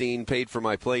Greenstein paid for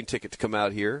my plane ticket to come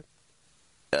out here.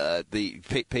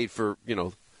 Paid for,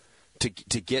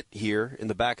 to get here in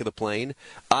the back of the plane.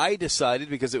 I decided,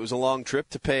 because it was a long trip,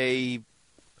 to pay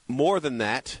more than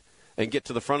that and get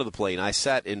to the front of the plane. I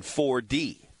sat in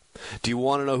 4D. Do you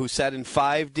want to know who sat in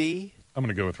 5D? I'm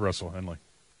going to go with Russell Henley.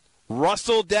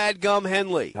 Russell Dadgum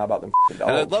Henley. How about them dogs?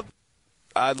 And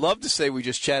I'd love to say we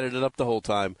just chatted it up the whole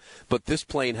time, but this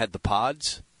plane had the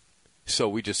pods, so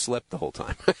we just slept the whole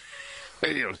time.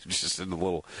 Just in the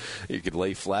little, you could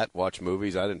lay flat, watch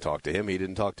movies. I didn't talk to him. He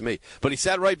didn't talk to me. But he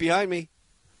sat right behind me,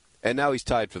 and now he's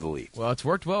tied for the lead. Well, it's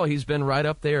worked well. He's been right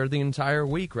up there the entire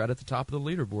week, right at the top of the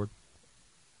leaderboard.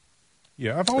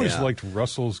 Yeah, I've always liked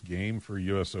Russell's game for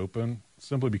U.S. Open,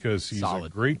 simply because he's a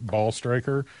great ball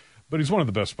striker, but he's one of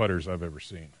the best putters I've ever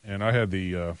seen. And I had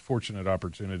the fortunate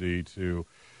opportunity to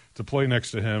play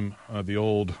next to him, the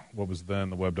old, what was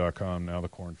then the Web.com, now the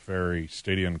Korn Ferry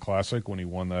Stadium Classic, when he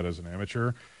won that as an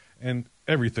amateur. And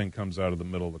everything comes out of the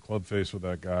middle of the club face with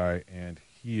that guy. And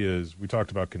we talked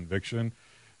about conviction.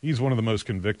 He's one of the most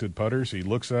convicted putters. He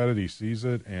looks at it, he sees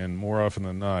it, and more often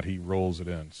than not, he rolls it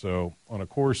in. So on a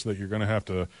course that you're going to have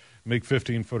to make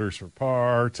 15-footers for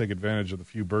par, take advantage of the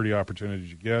few birdie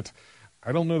opportunities you get,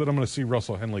 I don't know that I'm going to see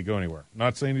Russell Henley go anywhere.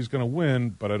 Not saying he's going to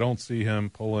win, but I don't see him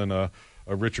pulling a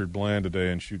Richard Bland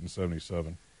today and shooting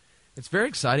 77. It's very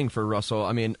exciting for Russell.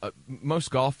 I mean, most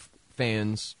golf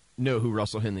fans know who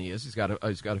Russell Henley is. He's got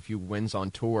a few wins on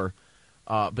tour.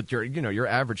 But your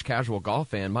average casual golf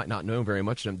fan might not know very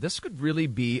much of him. This could really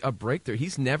be a breakthrough.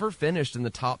 He's never finished in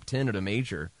the top 10 at a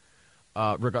major.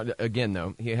 Again,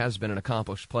 though, he has been an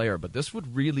accomplished player. But this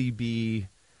would really be,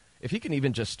 if he can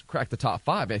even just crack the top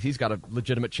 5, he's got a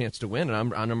legitimate chance to win.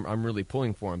 And I'm really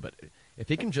pulling for him. But if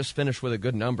he can just finish with a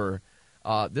good number,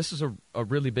 this is a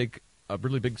really big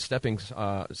stepping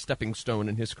stone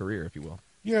in his career, if you will.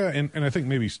 Yeah, and I think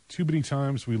maybe too many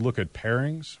times we look at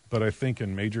pairings, but I think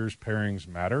in majors pairings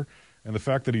matter. And the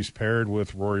fact that he's paired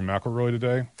with Rory McIlroy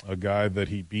today, a guy that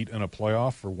he beat in a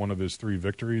playoff for one of his 3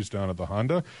 victories down at the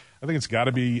Honda, I think it's got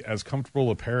to be as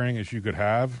comfortable a pairing as you could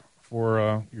have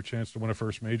for your chance to win a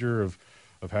first major, of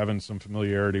having some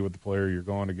familiarity with the player you're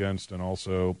going against and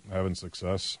also having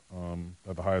success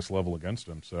at the highest level against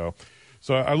him. So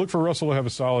I look for Russell to have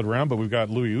a solid round, but we've got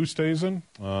Louis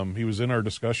Oosthuizen. He was in our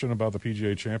discussion about the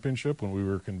PGA Championship when we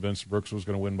were convinced Brooks was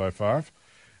going to win by 5.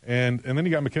 And then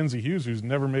you got Mackenzie Hughes, who's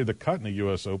never made the cut in the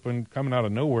U.S. Open, coming out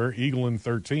of nowhere, eagling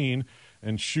 13,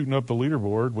 and shooting up the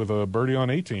leaderboard with a birdie on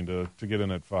 18 to get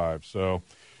in at 5. So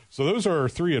those are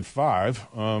 3 at 5.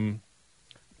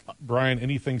 Brian,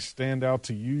 anything stand out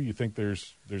to you? You think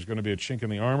there's going to be a chink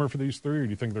in the armor for these 3, or do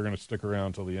you think they're going to stick around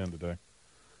until the end today?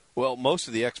 Well, most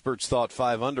of the experts thought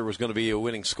 5 under was going to be a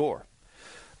winning score.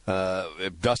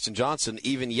 Dustin Johnson,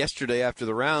 even yesterday after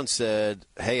the round, said,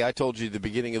 hey, I told you at the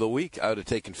beginning of the week I would have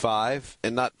taken 5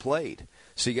 and not played.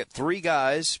 So you got 3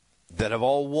 guys that have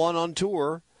all won on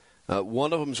tour.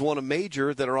 One of them's won a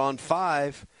major that are on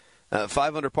 5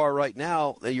 under par right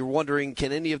now. And you're wondering,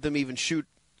 can any of them even shoot?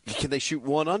 Can they shoot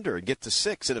 1 under and get to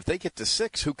 6? And if they get to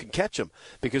 6, who can catch them?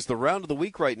 Because the round of the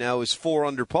week right now is 4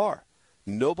 under par.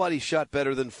 Nobody shot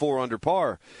better than 4 under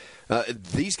par.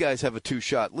 These guys have a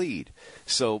 2-shot lead.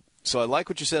 So I like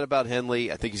what you said about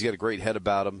Henley. I think he's got a great head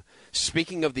about him.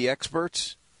 Speaking of the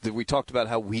experts, we talked about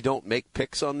how we don't make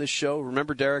picks on this show.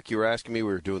 Remember, Derek, you were asking me,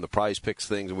 we were doing the Prize Picks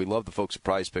things, and we love the folks at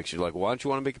Prize Picks. You're like, why don't you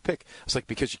want to make a pick? I was like,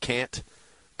 because you can't.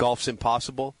 golf's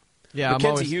impossible. Yeah,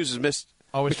 Mackenzie Hughes has missed.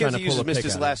 Always trying to pull a pick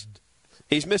out.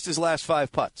 He's missed his last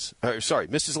 5 putts.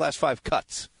 Missed his last 5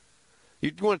 cuts.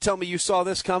 You want to tell me you saw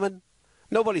this coming?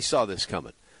 Nobody saw this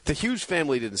coming. The Hughes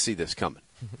family didn't see this coming.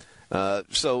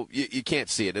 So you can't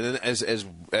see it. And then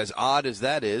as odd as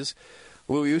that is,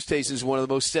 Louis Oosthuizen is one of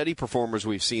the most steady performers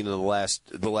we've seen in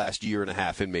the last year and a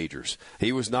half in majors.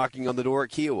 He was knocking on the door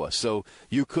at Kiowa, so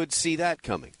you could see that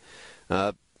coming.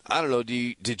 I don't know.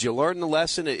 Did you learn the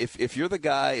lesson? If you're the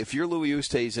guy, if you're Louis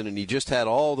Oosthuizen and you just had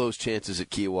all those chances at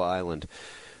Kiowa Island,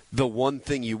 the one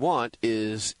thing you want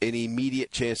is an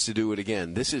immediate chance to do it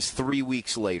again. This is 3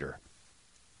 weeks later.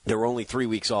 There were only 3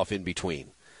 weeks off in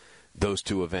between those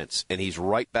two events, and he's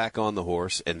right back on the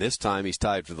horse, and this time he's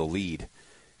tied for the lead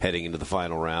heading into the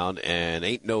final round, and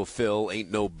ain't no Phil,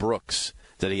 ain't no Brooks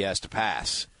that he has to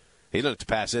pass. He doesn't have to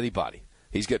pass anybody.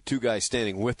 He's got 2 guys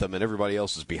standing with him, and everybody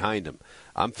else is behind him.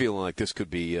 I'm feeling like this could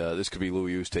be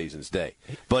Louis Oosthuizen's day.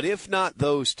 But if not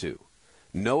those two,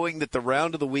 knowing that the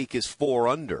round of the week is 4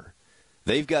 under,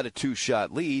 they've got a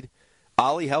 2-shot lead.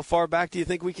 Ollie, how far back do you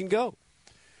think we can go?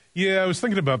 Yeah, I was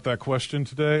thinking about that question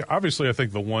today. Obviously, I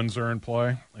think the ones are in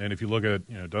play. And if you look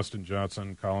at Dustin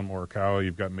Johnson, Colin Morikawa,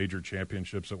 you've got major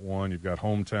championships at 1. You've got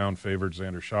hometown favored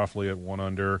Xander Schauffele at 1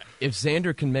 under. If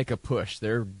Xander can make a push,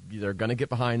 they're going to get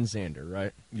behind Xander,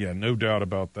 right? Yeah, no doubt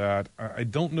about that. I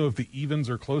don't know if the evens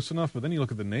are close enough, but then you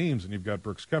look at the names, and you've got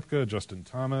Brooks Koepka, Justin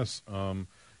Thomas.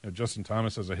 Justin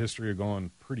Thomas has a history of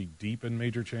going pretty deep in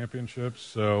major championships.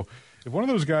 So if one of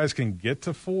those guys can get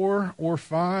to 4 or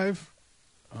 5,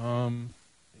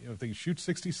 if they can shoot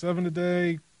 67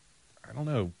 today, I don't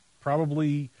know,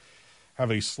 probably have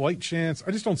a slight chance.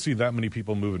 I just don't see that many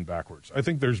people moving backwards. I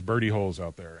think there's birdie holes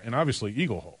out there, and obviously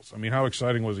eagle holes. I mean, how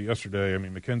exciting was it yesterday? I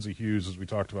mean, Mackenzie Hughes, as we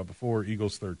talked about before,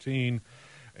 eagles 13,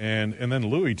 and then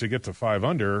Louis to get to 5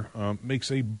 under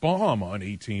makes a bomb on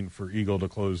 18 for eagle to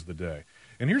close the day.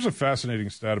 And here's a fascinating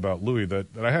stat about Louis that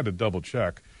I had to double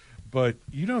check, but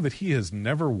you know that he has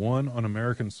never won on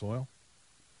American soil?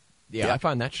 Yeah, I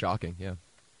find that shocking, yeah.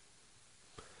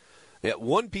 Yeah,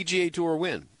 1 PGA Tour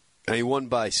win. And he won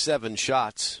by 7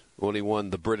 shots when he won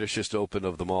the Britishest Open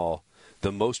of them all,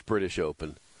 the most British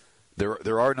Open.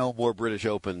 There are no more British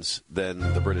Opens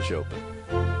than the British Open.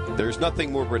 There's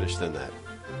nothing more British than that.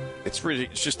 It's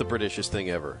just the Britishest thing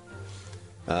ever.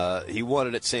 He won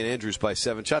it at St. Andrews by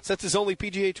 7 shots. That's his only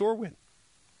PGA Tour win.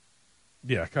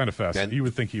 Yeah, kind of fascinating. You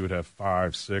would think he would have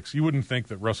 5, 6. You wouldn't think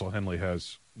that Russell Henley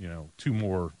has 2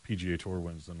 more PGA Tour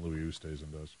wins than Louis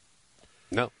Oosthuizen does.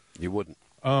 No, you wouldn't.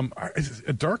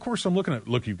 A dark horse I'm looking at.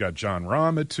 Look, you've got John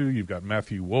Rahm at 2. You've got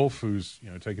Matthew Wolff, who's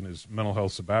taking his mental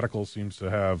health sabbatical, seems to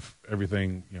have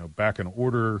everything back in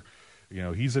order.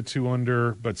 He's at 2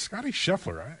 under. But Scotty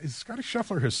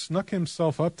Scheffler has snuck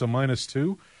himself up to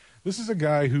 -2. This is a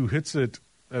guy who hits it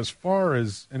as far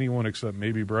as anyone except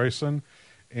maybe Bryson.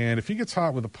 And if he gets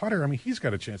hot with a putter, I mean, he's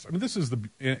got a chance. I mean, this is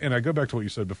and I go back to what you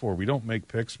said before. We don't make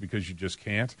picks because you just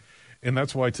can't. And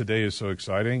that's why today is so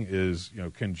exciting is,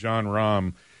 can John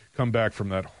Rahm come back from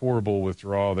that horrible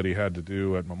withdrawal that he had to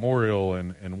do at Memorial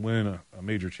and win a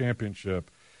major championship?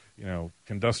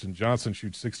 Can Dustin Johnson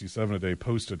shoot 67 today,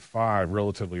 posted 5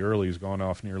 relatively early? He's gone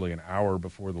off nearly an hour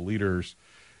before the leaders,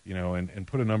 and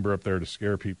put a number up there to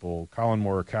scare people. Colin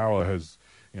Morikawa has,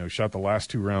 shot the last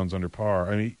 2 rounds under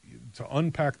par. I mean, to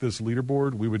unpack this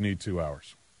leaderboard, we would need 2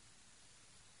 hours.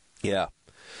 Yeah.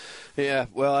 Yeah,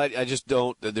 well, I just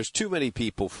don't. There's too many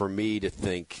people for me to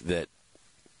think that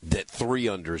 3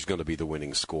 under is going to be the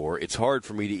winning score. It's hard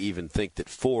for me to even think that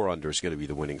 4 under is going to be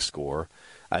the winning score.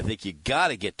 I think you got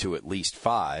to get to at least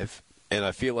 5, and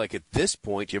I feel like at this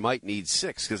point you might need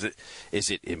 6. Because is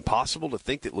it impossible to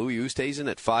think that Louis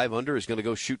Oosthuizen at 5 under is going to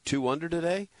go shoot 2 under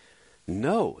today?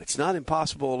 No, it's not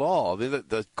impossible at all. I mean,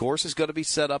 the course is going to be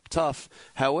set up tough.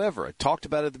 However, I talked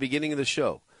about it at the beginning of the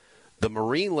show. The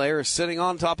Marine Lair is sitting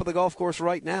on top of the golf course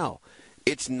right now.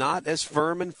 It's not as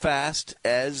firm and fast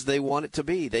as they want it to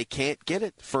be. They can't get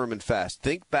it firm and fast.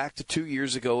 Think back to 2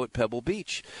 years ago at Pebble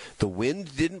Beach. The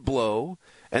wind didn't blow,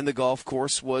 and the golf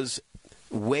course was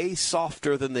way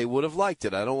softer than they would have liked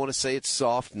it. I don't want to say it's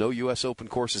soft. No U.S. Open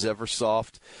course is ever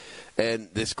soft. And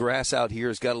this grass out here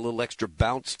has got a little extra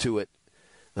bounce to it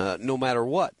no matter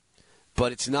what.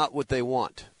 But it's not what they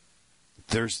want.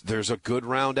 There's a good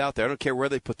round out there. I don't care where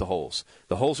they put the holes.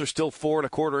 The holes are still 4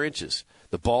 1/4 inches.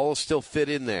 The ball will still fit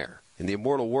in there. In the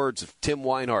immortal words of Tim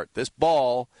Weinhart, this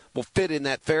ball will fit in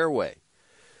that fairway.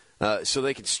 So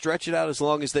they can stretch it out as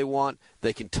long as they want.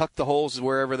 They can tuck the holes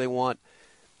wherever they want.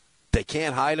 They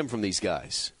can't hide them from these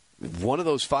guys. One of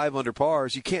those 5 under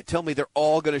pars, you can't tell me they're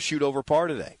all going to shoot over par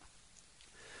today.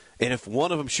 And if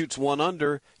one of them shoots 1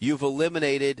 under, you've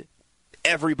eliminated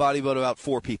everybody but about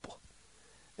 4 people.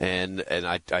 And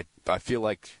I feel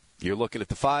like you're looking at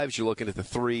the 5s, you're looking at the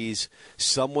 3s.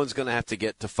 Someone's going to have to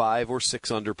get to 5 or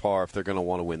 6 under par if they're going to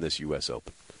want to win this U.S.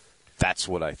 Open. That's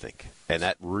what I think. And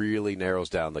that really narrows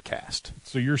down the cast.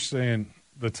 So you're saying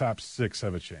the top 6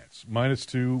 have a chance.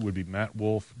 -2 would be Matt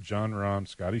Wolff, Jon Rahm,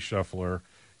 Scotty Scheffler.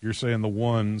 You're saying the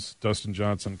 1s, Dustin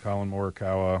Johnson, Colin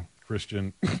Morikawa,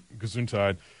 Christian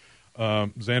Gesundheit,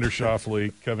 Xander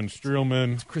Schauffele, Kevin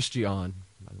Streelman. It's Christian.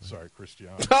 Sorry, Christian.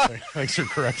 Thanks for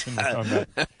correcting me on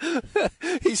that.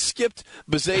 He skipped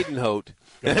Bezadenhout,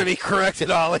 and he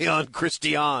corrected Ollie on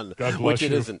Christian, which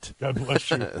it isn't. God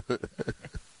bless you.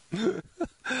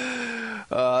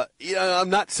 I'm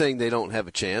not saying they don't have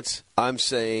a chance. I'm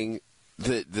saying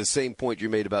the same point you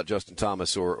made about Justin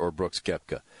Thomas or Brooks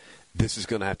Koepka. This is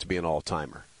going to have to be an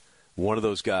all-timer. One of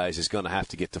those guys is going to have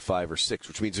to get to 5 or 6,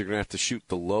 which means they're going to have to shoot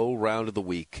the low round of the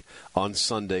week on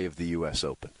Sunday of the U.S.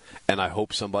 Open. And I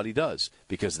hope somebody does,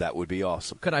 because that would be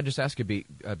awesome. Could I just ask you,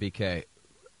 BK,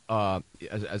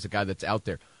 as a guy that's out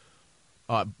there,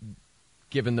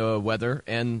 given the weather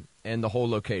and the whole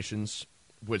locations,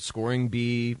 would scoring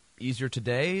be easier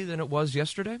today than it was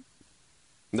yesterday?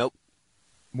 Nope.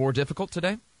 More difficult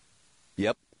today?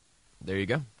 Yep. There you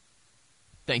go.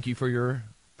 Thank you for your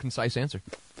concise answer.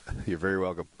 You're very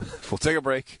welcome. We'll take a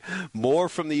break. More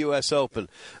from the U.S. Open.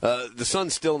 The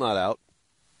sun's still not out.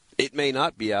 It may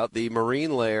not be out. The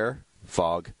marine layer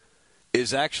fog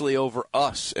is actually over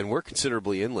us, and we're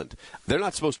considerably inland. They're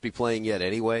not supposed to be playing yet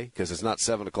anyway, because it's not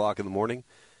 7 o'clock in the morning,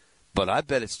 but I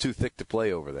bet it's too thick to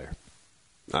play over there.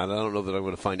 I don't know that I'm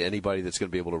going to find anybody that's going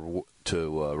to be able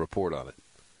to report on it.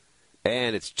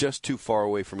 And it's just too far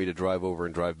away for me to drive over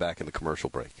and drive back in the commercial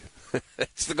break.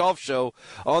 It's the Golf Show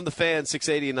on the Fan,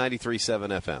 680 and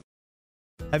 93.7 FM.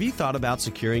 Have you thought about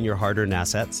securing your hard-earned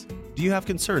assets? Do you have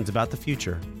concerns about the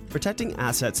future? Protecting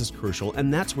assets is crucial,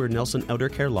 and that's where Nelson Elder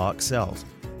Care Law excels.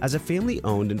 As a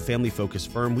family-owned and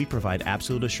family-focused firm, we provide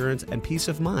absolute assurance and peace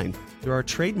of mind through our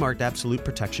trademarked Absolute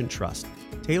Protection Trust,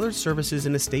 tailored services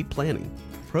in estate planning,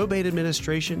 probate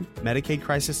administration, Medicaid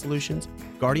crisis solutions,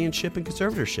 guardianship, and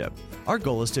conservatorship. Our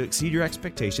goal is to exceed your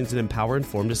expectations and empower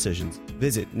informed decisions.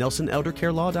 Visit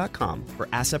NelsonElderCareLaw.com for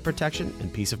asset protection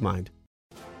and peace of mind.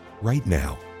 Right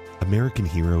now, American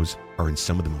heroes are in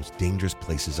some of the most dangerous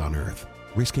places on earth,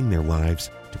 risking their lives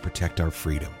to protect our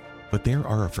freedom. But there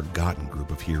are a forgotten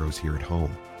group of heroes here at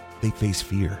home. They face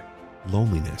fear,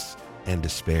 loneliness, and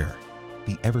despair,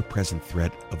 the ever-present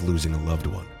threat of losing a loved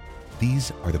one.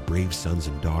 These are the brave sons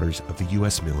and daughters of the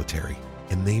U.S. military,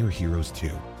 and they are heroes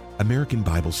too. American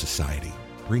Bible Society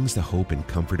brings the hope and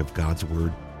comfort of God's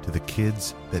Word to the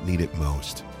kids that need it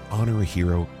most. Honor a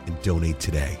hero and donate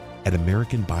today at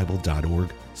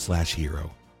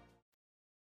AmericanBible.org/hero.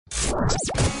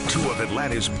 2 of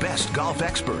Atlanta's best golf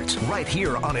experts right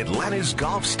here on Atlanta's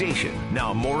Golf Station.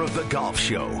 Now more of the Golf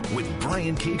Show with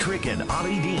Brian Katrick and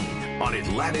Ollie Dean on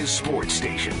Atlanta's Sports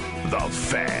Station, The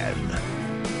Fan.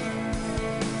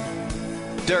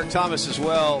 Derek Thomas as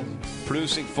well,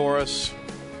 producing for us.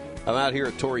 I'm out here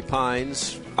at Torrey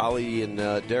Pines. Ollie and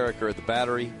Derek are at the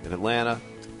Battery in Atlanta.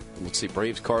 Let's see,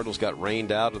 Braves Cardinals got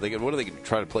rained out. What are they going to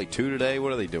try to play 2 today?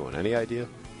 What are they doing? Any idea?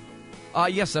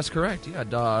 Yes, that's correct. Yeah,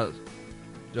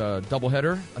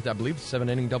 doubleheader. I believe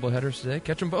 7-inning doubleheaders today.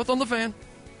 Catch them both on the Fan.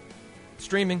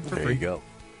 Streaming for free. There you go.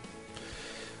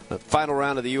 The final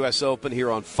round of the U.S. Open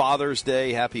here on Father's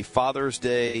Day. Happy Father's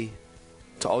Day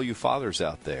to all you fathers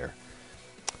out there.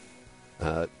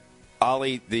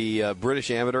 Ollie, the British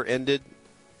Amateur ended.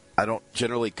 I don't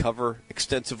generally cover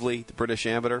extensively the British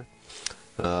Amateur.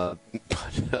 But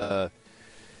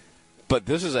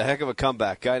this is a heck of a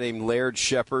comeback. Guy named Laird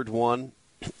Shepherd won.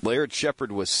 Laird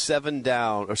Shepherd was 8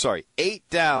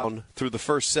 down through the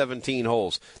first 17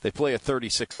 holes. They play a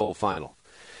 36-hole final.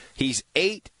 He's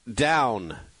 8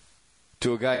 down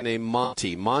to a guy named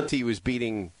Monty. Monty was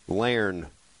beating Laird.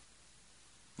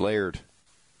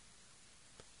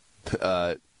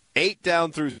 8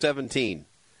 down through 17.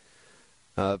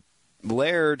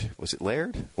 Laird.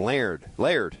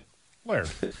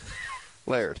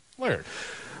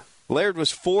 Laird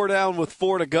was 4 down with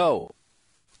 4 to go.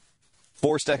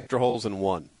 Forced extra holes and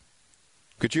won.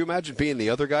 Could you imagine being the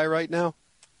other guy right now?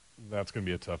 That's going to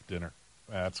be a tough dinner.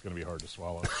 That's going to be hard to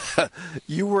swallow.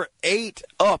 You were 8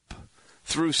 up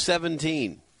through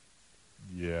 17.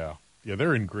 Yeah,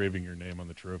 they're engraving your name on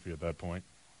the trophy at that point.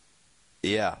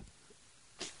 Yeah.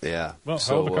 Well,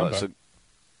 hell of a comeback.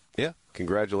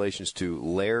 Congratulations to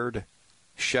Laird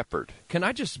Shepherd.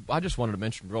 I just wanted to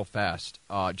mention real fast,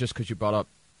 just because you brought up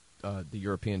the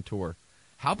European Tour.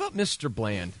 How about Mr.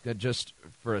 Bland? Just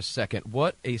for a second,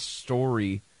 what a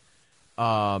story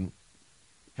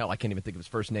hell, I can't even think of his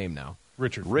first name now.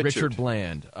 Richard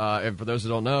Bland. And for those that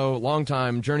don't know,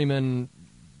 longtime journeyman,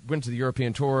 went to the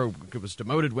European Tour, was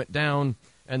demoted, went down,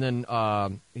 and then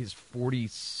he's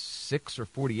 46 or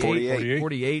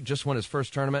 48, just won his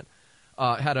first tournament.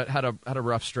 Had a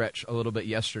rough stretch a little bit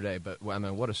yesterday, but I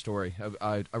mean, what a story!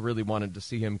 I really wanted to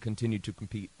see him continue to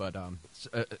compete, but it's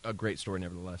a great story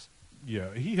nevertheless.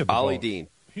 Yeah, he hit the Ollie ball. Dean.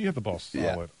 He hit the ball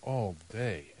solid all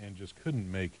day and just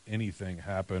couldn't make anything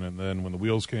happen. And then when the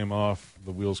wheels came off. And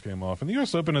the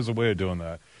U.S. Open has a way of doing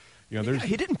that. You know,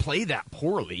 he didn't play that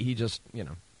poorly. He just,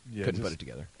 couldn't put it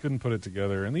together. Couldn't put it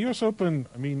together. And the U.S. Open,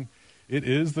 I mean, it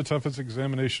is the toughest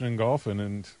examination in golf.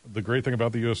 And the great thing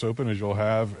about the U.S. Open is you'll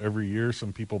have every year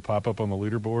some people pop up on the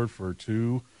leaderboard for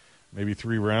 2, maybe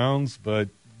 3 rounds, but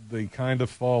they kind of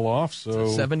fall off. So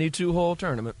it's a 72-hole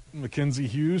tournament. Mackenzie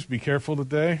Hughes, be careful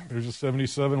today. There's a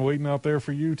 77 waiting out there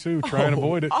for you, too. Try and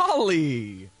avoid it.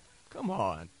 Ollie! Come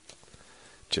on.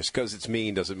 Just because it's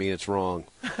mean doesn't mean it's wrong.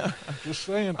 Just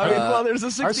saying. I mean, well, there's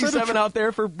a 67 out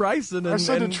there for Bryson and,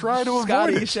 try to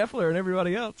Scotty avoid it. Scheffler and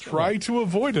everybody else. Try to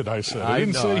avoid it, I said. I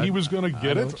didn't say he was going to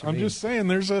get it. I'm just saying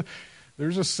there's a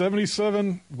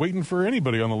 77 waiting for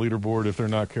anybody on the leaderboard if they're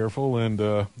not careful. And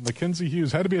Mackenzie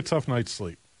Hughes had to be a tough night's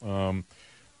sleep.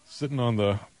 Sitting on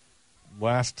the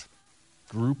last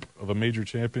group of a major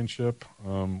championship,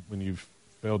 when you've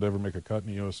failed to ever make a cut in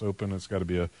the U.S. Open, it's got to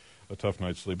be a tough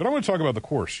night's sleep. But I want to talk about the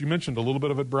course. You mentioned a little bit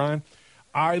of it, Brian.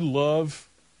 I love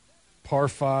par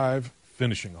 5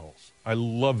 finishing holes. I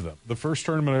love them. The first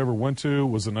tournament I ever went to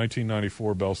was the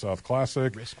 1994 Bell South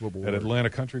Classic at Atlanta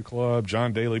Country Club.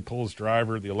 John Daly pulls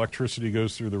driver. The electricity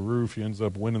goes through the roof. He ends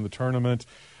up winning the tournament.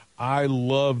 I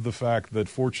love the fact that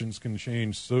fortunes can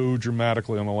change so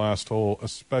dramatically on the last hole,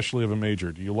 especially of a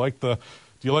major. Do you like the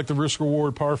risk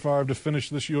reward par 5 to finish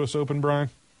this U.S. Open, Brian?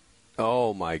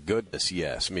 Oh, my goodness,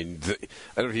 yes. I mean, I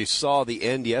don't know if you saw the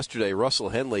end yesterday. Russell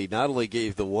Henley not only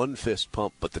gave the 1 fist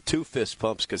pump, but the 2 fist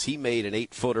pumps because he made an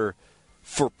 8-footer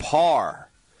for par.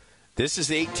 This is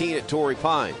the 18 at Torrey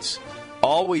Pines.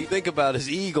 All we think about is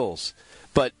eagles.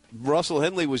 But Russell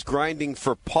Henley was grinding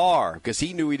for par because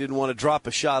he knew he didn't want to drop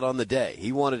a shot on the day.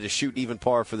 He wanted to shoot even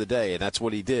par for the day, and that's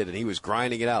what he did, and he was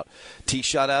grinding it out. Tee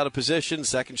shot out of position,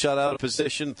 second shot out of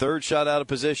position, third shot out of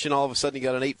position. All of a sudden, he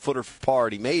got an 8-footer for par,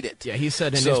 and he made it. Yeah, he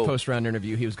said in his post-round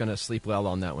interview he was going to sleep well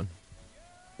on that one.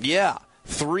 Yeah,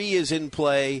 3 is in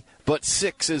play, but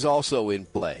 6 is also in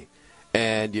play.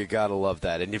 And you got to love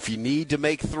that. And if you need to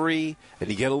make 3 and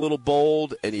you get a little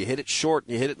bold and you hit it short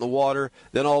and you hit it in the water,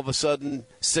 then all of a sudden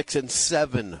 6 and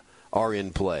 7 are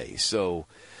in play. So,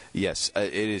 yes,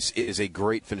 it is a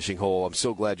great finishing hole. I'm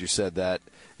so glad you said that.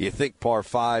 You think par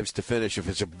 5s to finish. If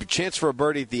it's a chance for a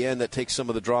birdie at the end, that takes some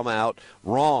of the drama out.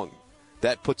 Wrong.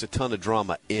 That puts a ton of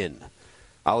drama in.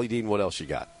 Ollie Dean, what else you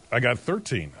got? I got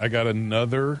 13. I got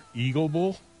another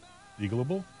eagleable.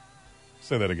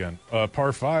 Say that again.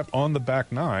 Par 5 on the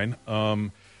back 9.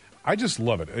 I just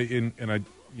love it, and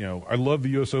I love the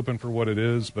U.S. Open for what it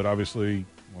is. But obviously,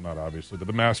 well, not obviously, but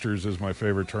the Masters is my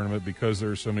favorite tournament because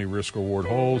there's so many risk reward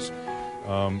holes.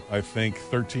 I think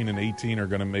 13 and 18 are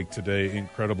going to make today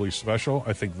incredibly special.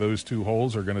 I think those 2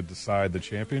 holes are going to decide the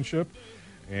championship,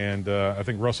 and I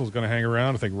think Russell's going to hang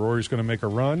around. I think Rory's going to make a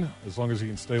run as long as he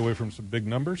can stay away from some big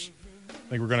numbers. I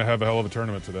think we're going to have a hell of a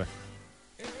tournament today.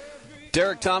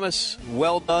 Derek Thomas,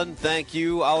 well done, thank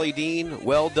you. Ollie Dean,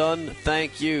 well done,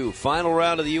 thank you. Final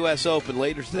round of the U.S. Open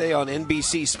later today on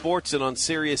NBC Sports and on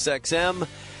Sirius XM.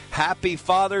 Happy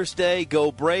Father's Day.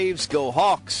 Go Braves, go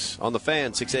Hawks on the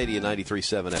Fan, 680 and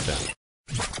 93.7 FM.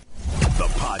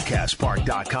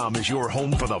 ThePodcastPark.com is your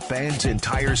home for the Fan's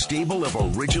entire stable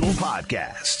of original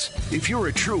podcasts. If you're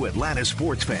a true Atlanta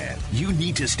sports fan, you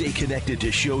need to stay connected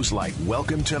to shows like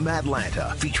Welcome to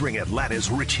Matlanta, featuring Atlanta's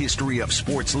rich history of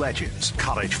sports legends.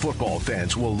 College football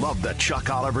fans will love the Chuck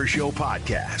Oliver Show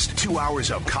podcast. 2 hours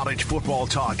of college football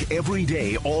talk every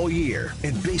day, all year.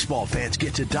 And baseball fans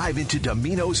get to dive into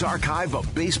Domino's archive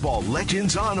of baseball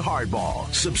legends on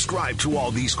Hardball. Subscribe to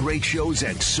all these great shows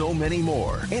and so many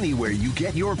more anywhere you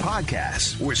get your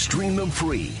podcasts or stream them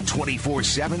free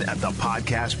 24/7 at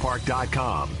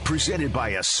thepodcastpark.com. Presented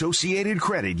by Associated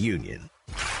Credit Union.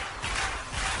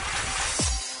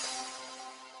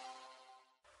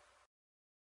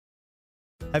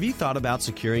 Have you thought about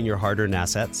securing your hard-earned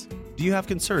assets? Do you have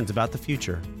concerns about the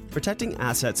future? Protecting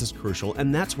assets is crucial,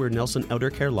 and that's where Nelson Elder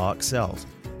Care Law excels.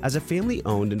 As a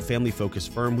family-owned and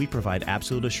family-focused firm, we provide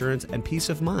absolute assurance and peace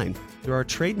of mind through our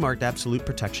trademarked Absolute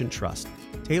Protection Trust,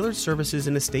 tailored services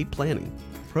in estate planning,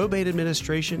 probate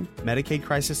administration, Medicaid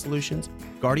crisis solutions,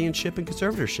 guardianship, and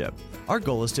conservatorship. Our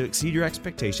goal is to exceed your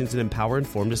expectations and empower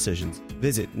informed decisions.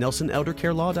 Visit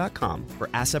NelsonElderCareLaw.com for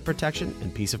asset protection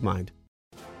and peace of mind.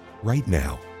 Right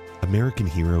now, American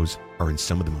heroes are in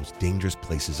some of the most dangerous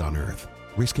places on earth,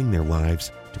 risking their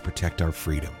lives to protect our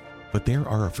freedom. But there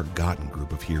are a forgotten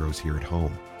group of heroes here at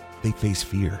home. They face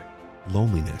fear,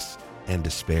 loneliness, and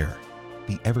despair,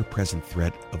 the ever-present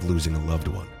threat of losing a loved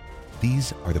one.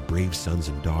 These are the brave sons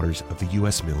and daughters of the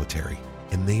U.S. military,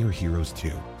 and they are heroes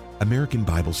too. American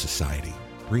Bible Society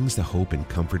brings the hope and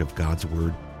comfort of God's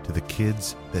Word to the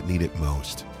kids that need it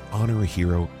most. Honor a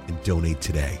hero and donate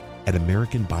today at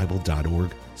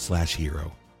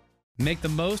AmericanBible.org/hero. Make the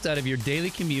most out of your daily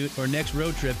commute or next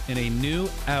road trip in a new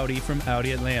Audi from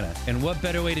Audi Atlanta. And what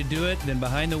better way to do it than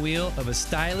behind the wheel of a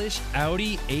stylish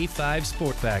Audi A5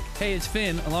 Sportback. Hey, it's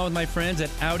Finn, along with my friends at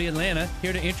Audi Atlanta,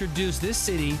 here to introduce this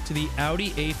city to the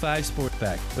Audi A5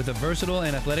 Sportback. With a versatile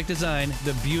and athletic design,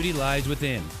 the beauty lies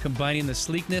within, combining the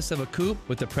sleekness of a coupe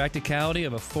with the practicality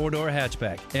of a four-door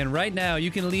hatchback. And right now, you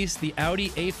can lease the Audi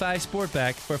A5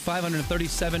 Sportback for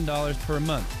 $537 per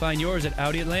month. Find yours at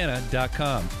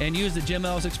AudiAtlanta.com and use the Jim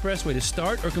Ellis Expressway to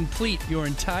start or complete your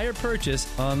entire purchase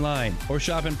online, or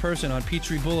shop in person on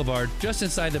Peachtree Boulevard just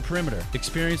inside the perimeter.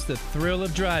 Experience the thrill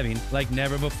of driving like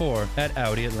never before at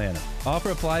Audi Atlanta.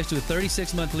 Offer applies to a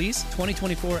 36-month lease,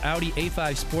 2024 Audi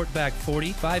A5 Sportback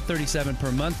 40, $537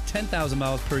 per month, 10,000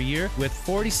 miles per year with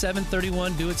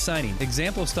 4731 due at signing.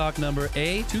 Example stock number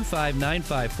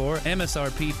A25954,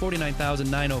 MSRP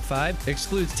 $49,905,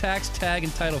 excludes tax, tag,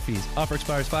 and title fees. Offer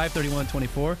expires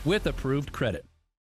 5/31/24 with approved credit.